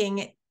I'm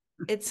thinking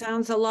it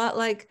sounds a lot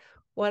like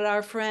what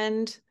our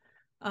friend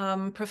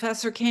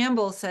Professor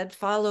Campbell said,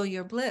 follow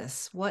your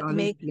bliss. What Darling,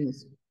 makes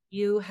please.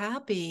 you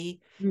happy?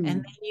 And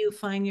Mm. then you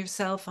find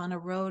yourself on a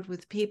road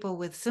with people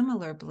with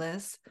similar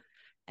bliss,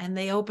 and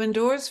they open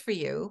doors for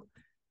you.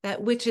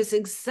 That which is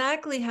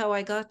exactly how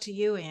I got to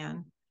you,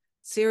 Anne.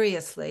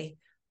 Seriously,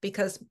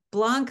 because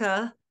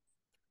Blanca,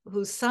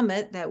 whose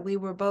summit that we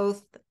were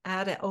both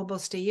at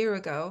almost a year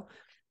ago,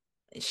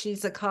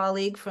 she's a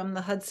colleague from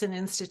the Hudson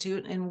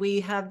Institute, and we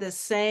have the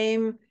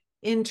same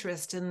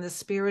interest in the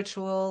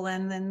spiritual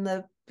and then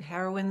the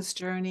heroine's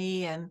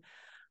journey. And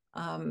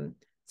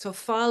so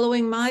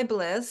following my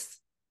bliss,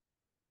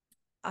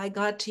 I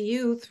got to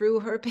you through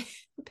her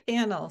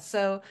panel.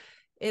 So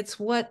it's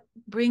what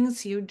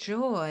brings you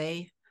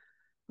joy,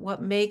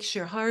 what makes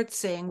your heart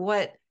sing,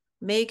 what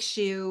makes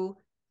you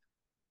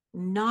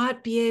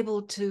not be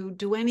able to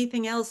do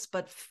anything else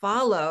but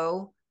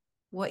follow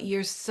what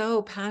you're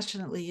so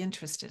passionately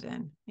interested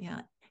in.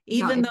 Yeah.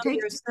 Yeah, Even it though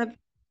takes.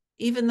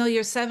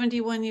 you're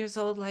 71 years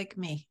old like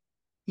me.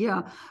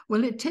 Yeah,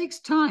 well, it takes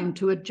time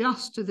to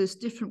adjust to this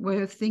different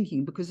way of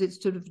thinking because it's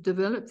to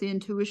develop the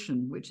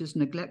intuition, which is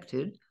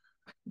neglected,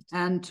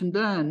 and to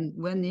learn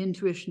when the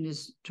intuition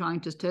is trying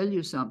to tell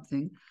you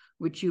something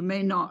which you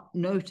may not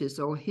notice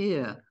or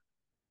hear,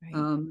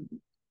 Right.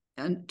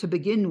 and to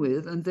begin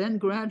with, and then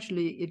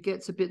gradually it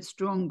gets a bit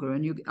stronger,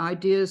 and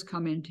ideas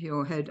come into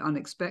your head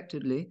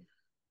unexpectedly.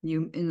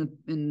 You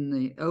in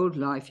the old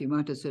life, you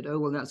might have said, "Oh,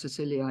 well, that's a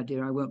silly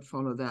idea. I won't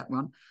follow that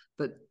one."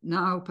 But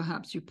now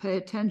perhaps you pay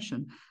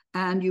attention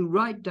and you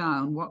write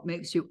down what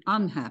makes you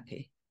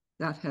unhappy.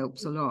 That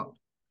helps a lot.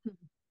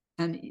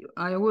 And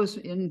I always,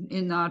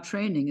 in our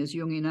training as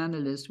Jungian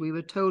analysts, we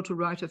were told to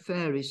write a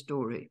fairy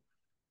story.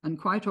 And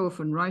quite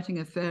often, writing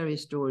a fairy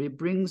story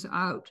brings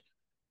out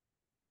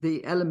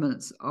the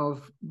elements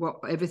of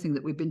everything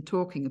that we've been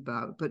talking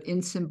about, but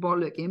in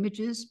symbolic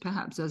images,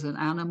 perhaps as an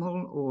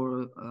animal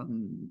or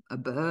a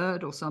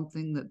bird or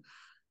something that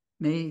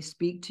may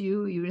speak to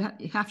you. You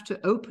have to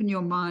open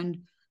your mind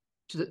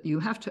you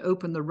have to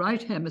open the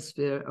right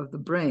hemisphere of the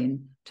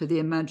brain to the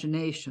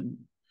imagination,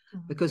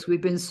 because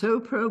we've been so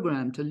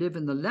programmed to live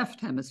in the left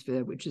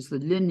hemisphere, which is the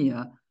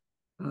linear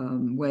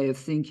way of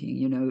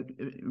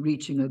thinking,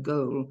 reaching a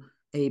goal,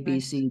 A, B,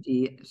 Right. C,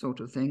 D sort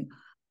of thing,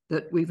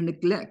 that we've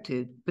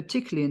neglected,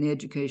 particularly in the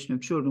education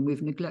of children,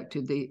 we've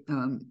neglected the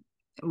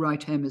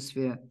right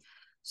hemisphere.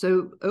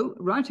 So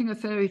writing a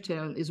fairy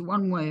tale is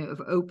one way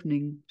of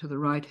opening to the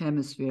right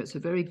hemisphere. It's a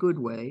very good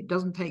way. It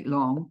doesn't take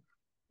long.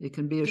 It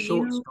can be a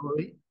short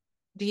story.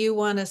 Do you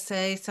want to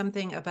say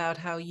something about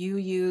how you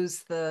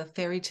use the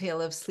fairy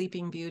tale of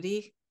Sleeping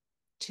Beauty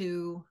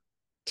to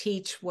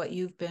teach what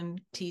you've been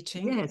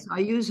teaching? Yes, I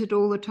use it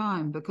all the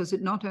time because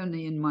it not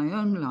only in my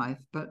own life,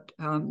 but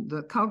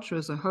the culture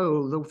as a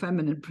whole, the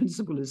feminine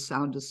principle is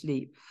sound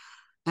asleep.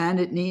 And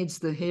it needs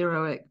the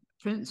heroic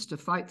prince to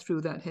fight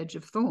through that hedge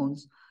of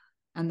thorns.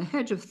 And the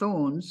hedge of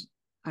thorns,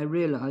 I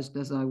realized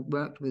as I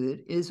worked with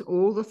it, is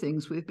all the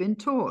things we've been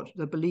taught,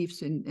 the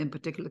beliefs in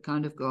particular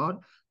kind of God,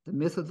 the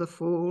myth of the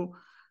fall,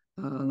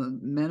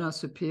 men are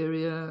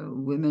superior,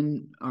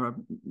 women are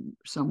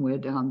somewhere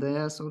down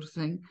there sort of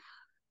thing.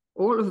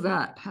 All of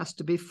that has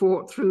to be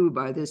fought through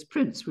by this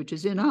prince, which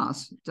is in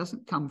us. It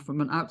doesn't come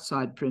from an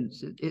outside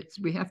prince.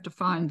 We have to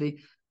find the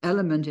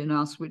element in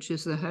us, which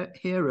is the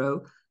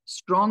hero,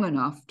 strong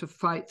enough to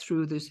fight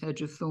through this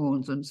hedge of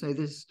thorns and say,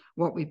 this,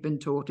 what we've been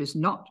taught is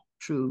not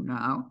true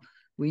now.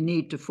 We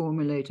need to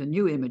formulate a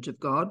new image of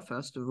God,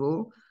 first of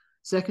all.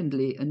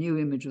 Secondly, a new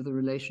image of the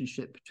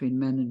relationship between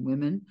men and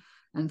women.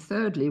 And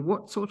thirdly,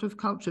 what sort of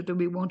culture do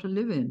we want to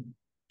live in?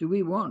 Do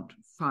we want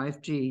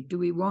 5G? Do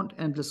we want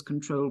endless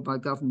control by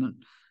government?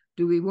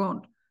 Do we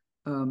want,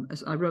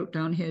 as I wrote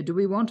down here, do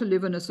we want to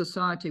live in a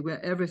society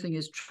where everything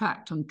is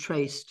tracked and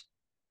traced?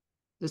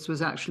 This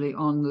was actually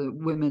on the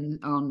Women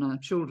on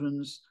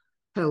Children's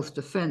Health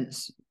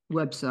Defense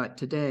website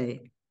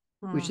today,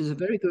 which is a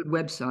very good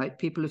website.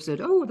 People have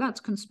said, oh, that's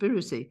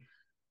conspiracy.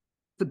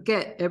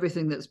 Forget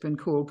everything that's been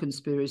called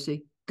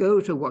conspiracy. Go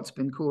to what's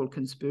been called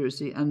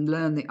conspiracy and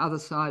learn the other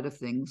side of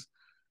things,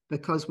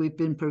 because we've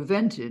been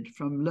prevented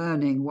from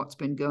learning what's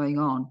been going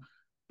on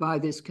by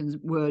this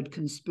word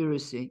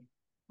conspiracy.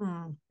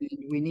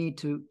 We need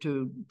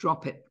to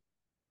drop it.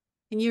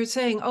 And you're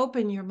saying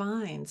open your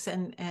minds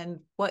and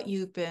what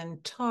you've been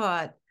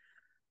taught,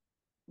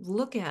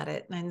 look at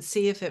it and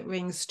see if it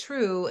rings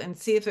true, and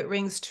see if it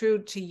rings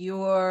true to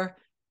your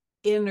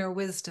inner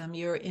wisdom,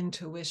 your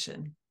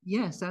intuition.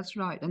 Yes, that's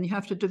right. And you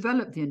have to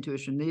develop the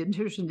intuition. The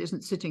intuition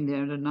isn't sitting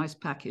there in a nice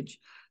package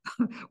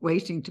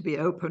waiting to be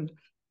opened.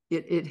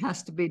 It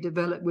has to be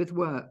developed with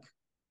work.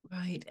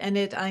 Right. And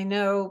I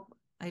know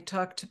I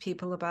talk to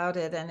people about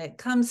it, and it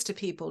comes to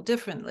people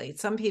differently.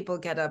 Some people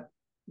get a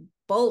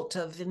bolt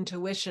of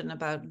intuition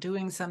about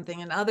doing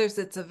something, and others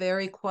it's a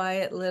very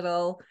quiet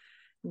little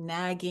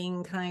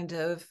nagging kind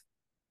of,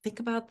 think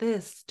about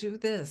this, do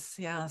this.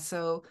 Yeah.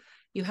 So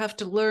you have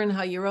to learn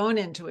how your own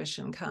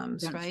intuition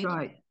comes. That's right?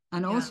 right.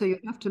 And Yeah. also you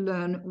have to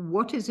learn,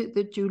 what is it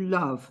that you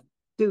love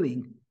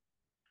doing?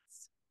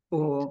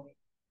 Or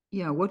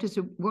what is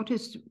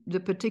the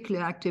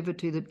particular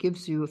activity that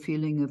gives you a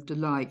feeling of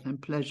delight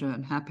and pleasure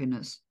and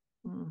happiness?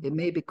 Mm. It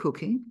may be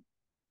cooking,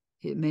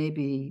 it may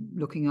be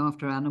looking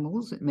after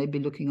animals, it may be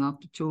looking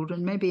after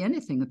children, maybe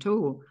anything at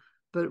all.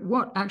 But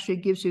what actually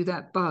gives you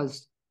that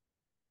buzz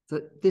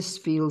that this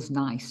feels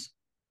nice,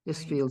 this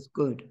Right. feels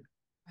good?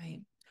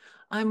 Right.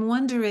 I'm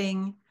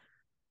wondering,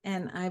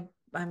 and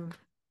I'm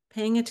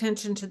paying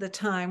attention to the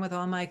time with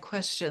all my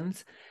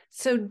questions.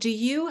 So do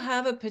you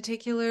have a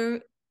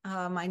particular,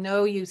 I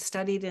know you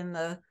studied in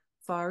the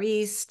Far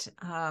East,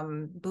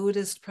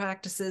 Buddhist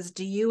practices.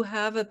 Do you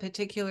have a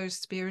particular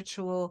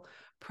spiritual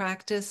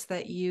practice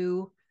that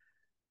you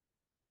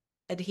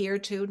adhere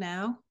to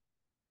now?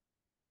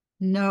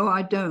 No,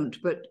 I don't.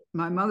 But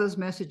my mother's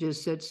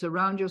messages said,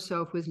 surround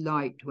yourself with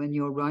light when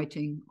you're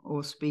writing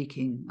or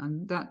speaking.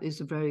 And that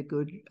is a very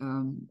good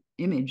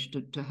image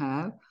to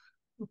have.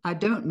 I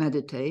don't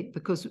meditate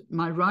because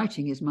my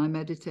writing is my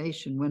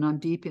meditation. When I'm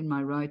deep in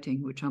my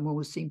writing, which I'm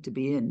always seem to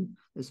be in,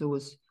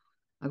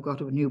 I've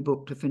got a new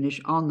book to finish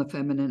on the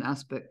feminine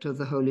aspect of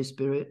the Holy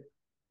Spirit.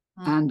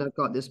 And I've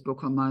got this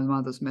book on my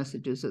mother's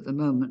messages at the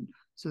moment.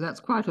 So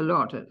that's quite a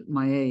lot at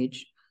my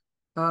age.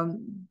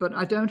 But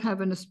I don't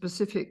have a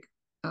specific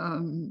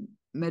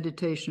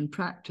meditation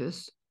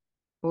practice,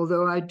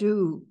 although I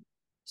do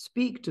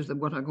speak to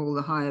what I call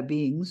the higher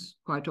beings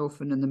quite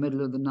often in the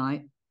middle of the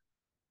night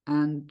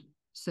and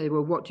say,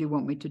 well, what do you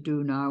want me to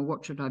do now?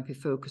 What should I be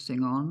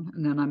focusing on?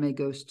 And then I may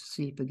go to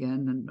sleep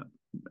again. And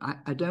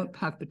I don't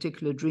have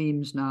particular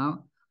dreams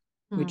now,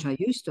 which I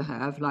used to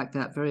have, like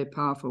that very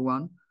powerful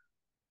one.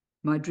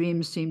 My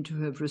dreams seem to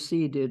have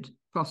receded,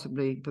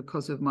 possibly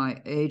because of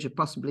my age, or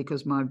possibly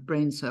because my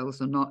brain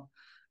cells are not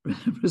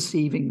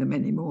receiving them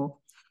anymore.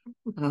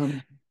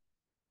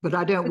 But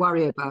I don't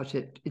worry about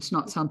it. It's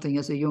not something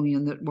as a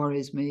Jungian that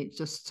worries me. It's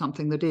just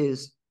something that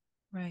is.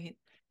 Right.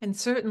 And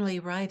certainly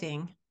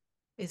writing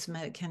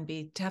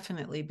can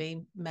definitely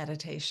be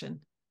meditation.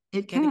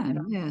 It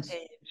can, yes.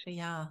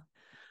 Yeah.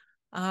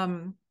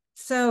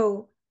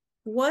 So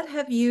what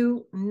have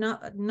you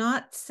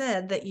not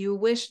said that you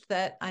wished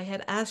that I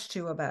had asked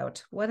you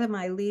about? What am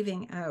I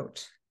leaving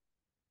out?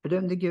 I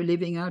don't think you're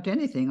leaving out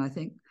anything. I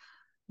think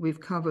we've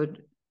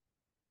covered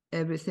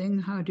everything.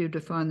 How do you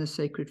define the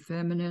sacred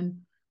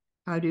feminine?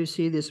 How do you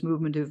see this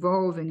movement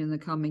evolving in the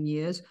coming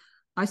years?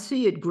 I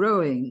see it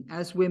growing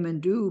as women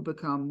do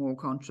become more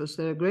conscious.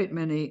 There are a great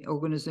many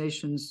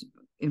organizations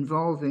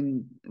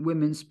involving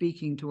women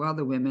speaking to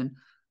other women,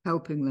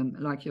 helping them,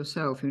 like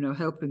yourself,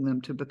 helping them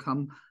to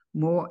become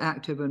more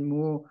active and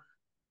more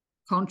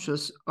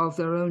conscious of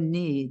their own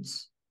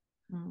needs.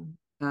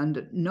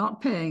 And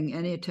not paying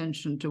any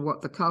attention to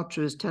what the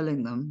culture is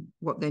telling them,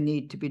 what they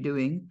need to be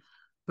doing,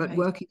 but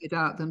working it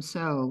out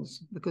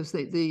themselves, because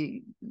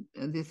the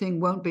thing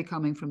won't be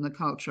coming from the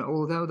culture,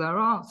 although there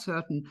are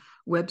certain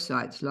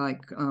websites like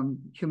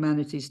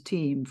Humanities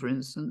Team, for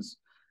instance,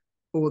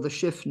 or the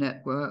Shift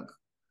Network,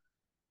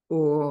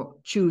 or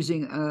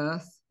Choosing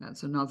Earth,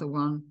 that's another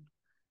one.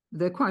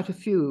 There are quite a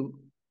few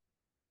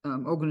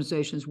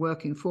organizations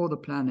working for the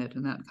planet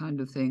and that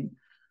kind of thing.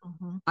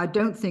 I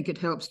don't think it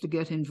helps to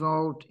get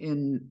involved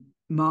in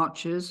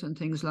marches and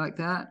things like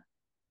that,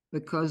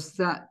 because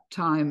that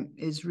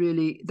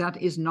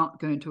is not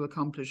going to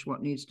accomplish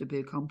what needs to be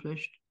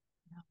accomplished.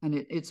 And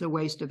it's a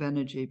waste of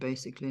energy,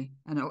 basically.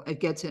 And it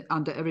gets it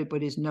under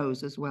everybody's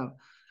nose as well.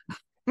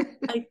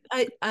 I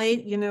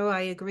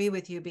agree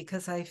with you,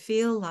 because I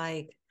feel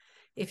like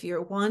if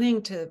you're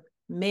wanting to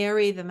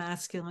marry the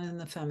masculine and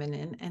the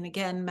feminine, and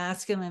again,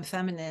 masculine and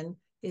feminine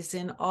is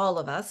in all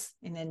of us,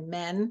 and in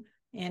men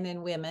and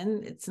in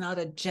women, it's not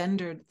a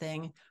gendered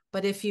thing.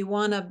 But if you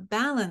want to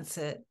balance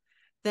it,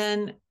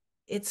 then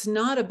it's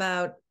not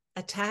about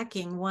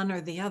attacking one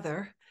or the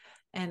other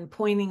and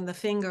pointing the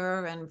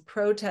finger and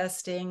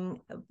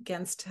protesting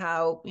against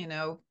how,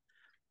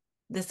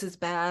 this is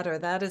bad or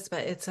that is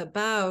bad. It's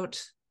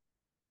about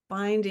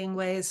finding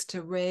ways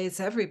to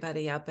raise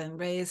everybody up and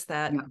raise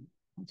that. Yeah,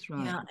 that's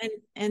right. Yeah.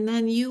 And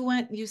then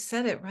you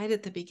said it right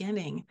at the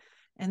beginning,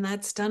 and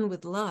that's done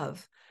with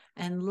love.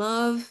 And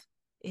love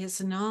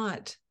is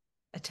not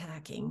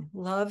attacking.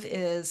 Love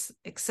is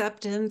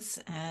acceptance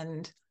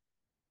and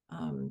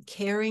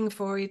caring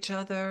for each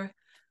other.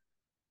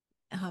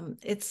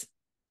 This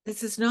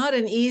is not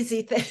an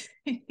easy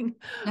thing.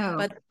 No,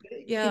 but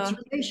yeah, it's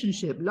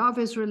relationship. Love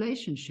is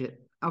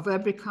relationship of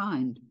every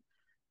kind.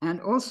 And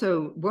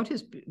also what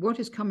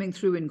is coming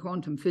through in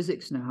quantum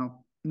physics now,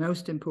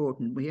 most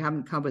important, we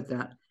haven't covered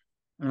that.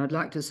 And I'd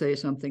like to say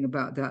something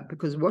about that,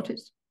 because what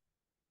it's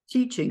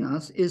teaching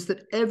us is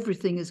that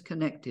everything is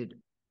connected.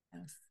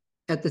 yes.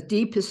 At the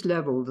deepest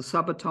level, the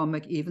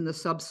subatomic, even the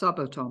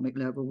sub-subatomic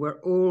level,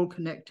 we're all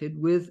connected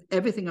with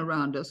everything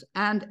around us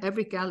and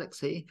every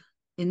galaxy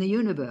in the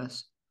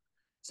universe.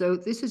 So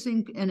this is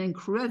an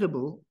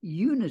incredible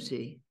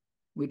unity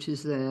which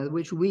is there,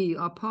 which we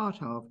are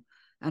part of.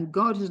 And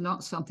God is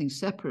not something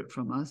separate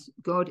from us.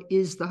 God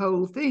is the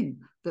whole thing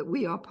that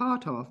we are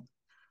part of.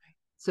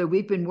 So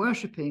we've been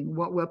worshiping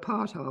what we're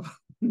part of.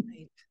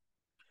 Right.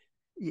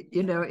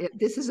 You know,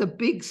 this is a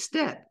big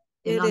step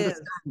in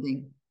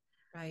understanding.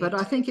 Right. But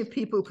I think if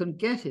people can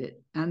get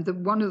it, and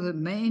one of the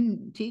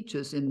main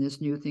teachers in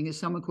this new thing is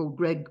someone called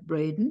Greg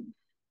Braden,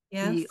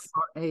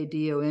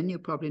 Bradon, you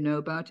probably know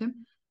about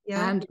him,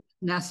 and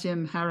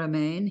Nassim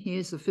Haramein, he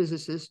is a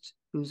physicist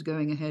who's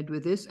going ahead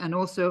with this, and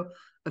also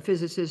a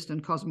physicist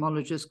and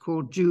cosmologist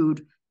called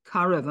Jude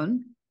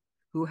Caravan,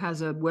 who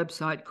has a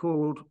website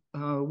called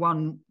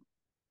One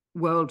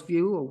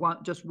Worldview, or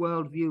just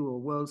Worldview, or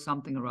World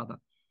something or other.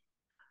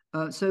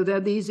 So there are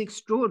these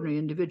extraordinary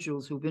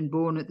individuals who've been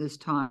born at this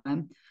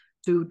time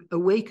to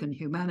awaken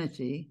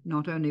humanity,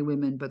 not only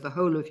women, but the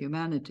whole of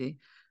humanity,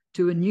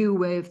 to a new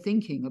way of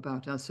thinking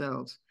about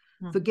ourselves.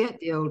 Forget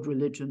the old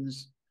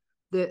religions.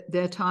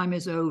 Their time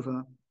is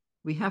over.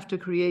 We have to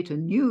create a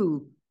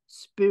new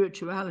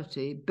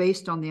spirituality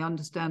based on the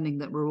understanding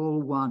that we're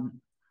all one,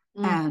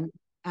 and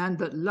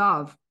that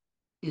love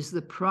is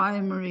the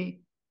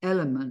primary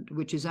element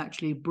which has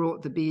actually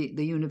brought the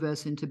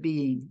universe into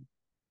being.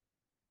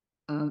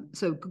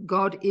 So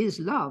God is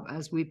love,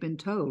 as we've been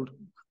told.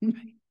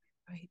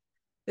 Right.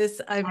 This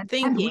I'm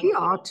thinking. And we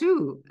are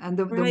too. And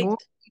the more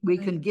we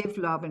can give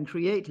love and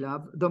create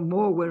love, the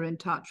more we're in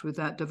touch with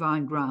that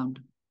divine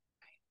ground.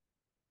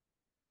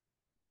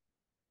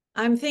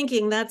 I'm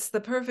thinking that's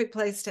the perfect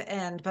place to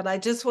end. But I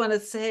just want to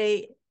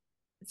say,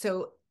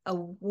 so a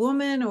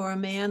woman or a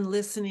man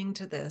listening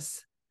to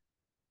this,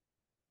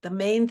 the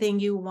main thing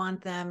you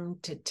want them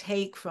to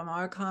take from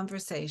our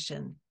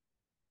conversation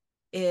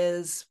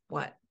is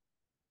what?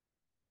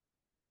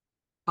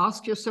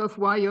 Ask yourself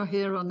why you're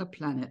here on the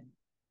planet.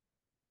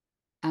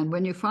 And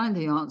when you find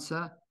the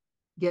answer,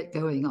 get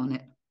going on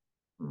it.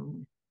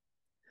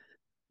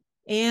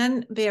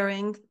 Anne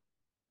Baring,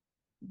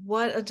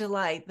 what a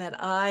delight that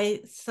I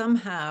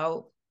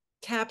somehow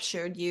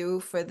captured you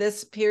for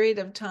this period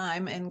of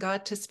time and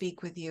got to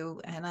speak with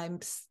you. And I'm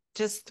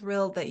just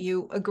thrilled that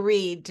you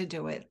agreed to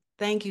do it.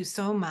 Thank you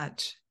so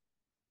much.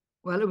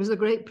 Well, it was a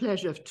great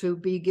pleasure to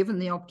be given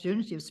the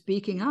opportunity of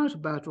speaking out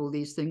about all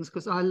these things,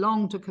 because I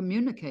long to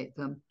communicate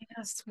them.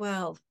 Yes,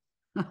 well,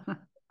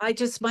 I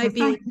just might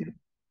be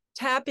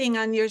tapping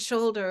on your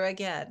shoulder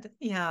again.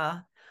 Yeah.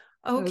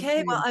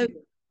 Okay, well, I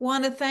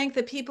want to thank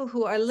the people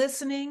who are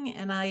listening,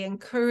 and I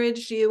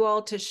encourage you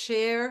all to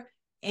share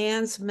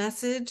Anne's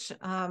message.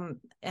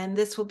 And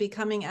this will be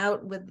coming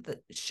out with the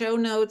show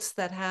notes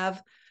that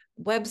have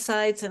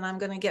websites, and I'm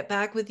going to get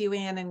back with you,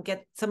 Anne, and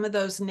get some of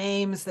those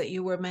names that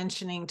you were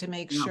mentioning to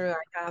make sure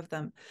I have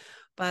them.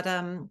 But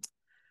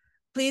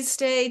please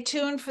stay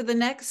tuned for the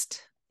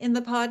next in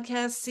the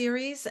podcast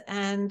series,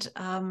 and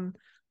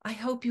I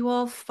hope you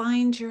all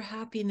find your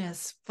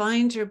happiness,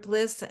 find your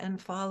bliss, and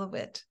follow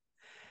it.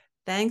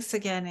 Thanks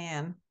again,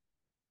 Anne.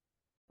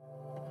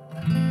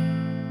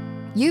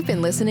 You've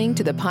been listening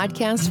to the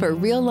podcast for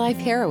Real Life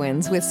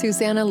Heroines with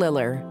Susanna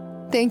Liller.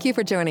 Thank you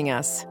for joining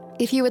us.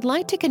 If you would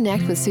like to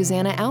connect with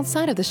Susanna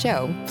outside of the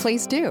show,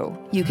 please do.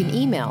 You can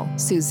email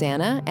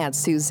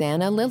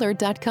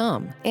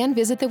susanna@susannaliller.com and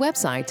visit the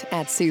website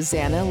at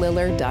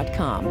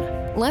susannaliller.com.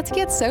 Let's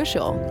get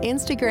social.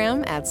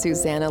 Instagram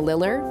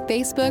 @SusannaLiller,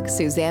 Facebook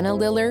Susanna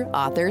Liller,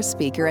 author,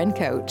 speaker, and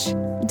coach.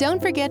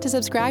 Don't forget to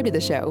subscribe to the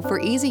show for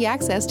easy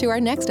access to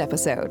our next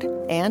episode.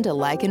 And a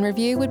like and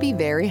review would be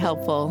very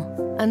helpful.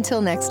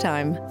 Until next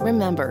time,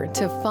 remember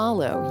to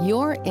follow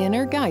your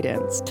inner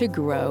guidance to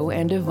grow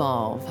and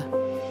evolve.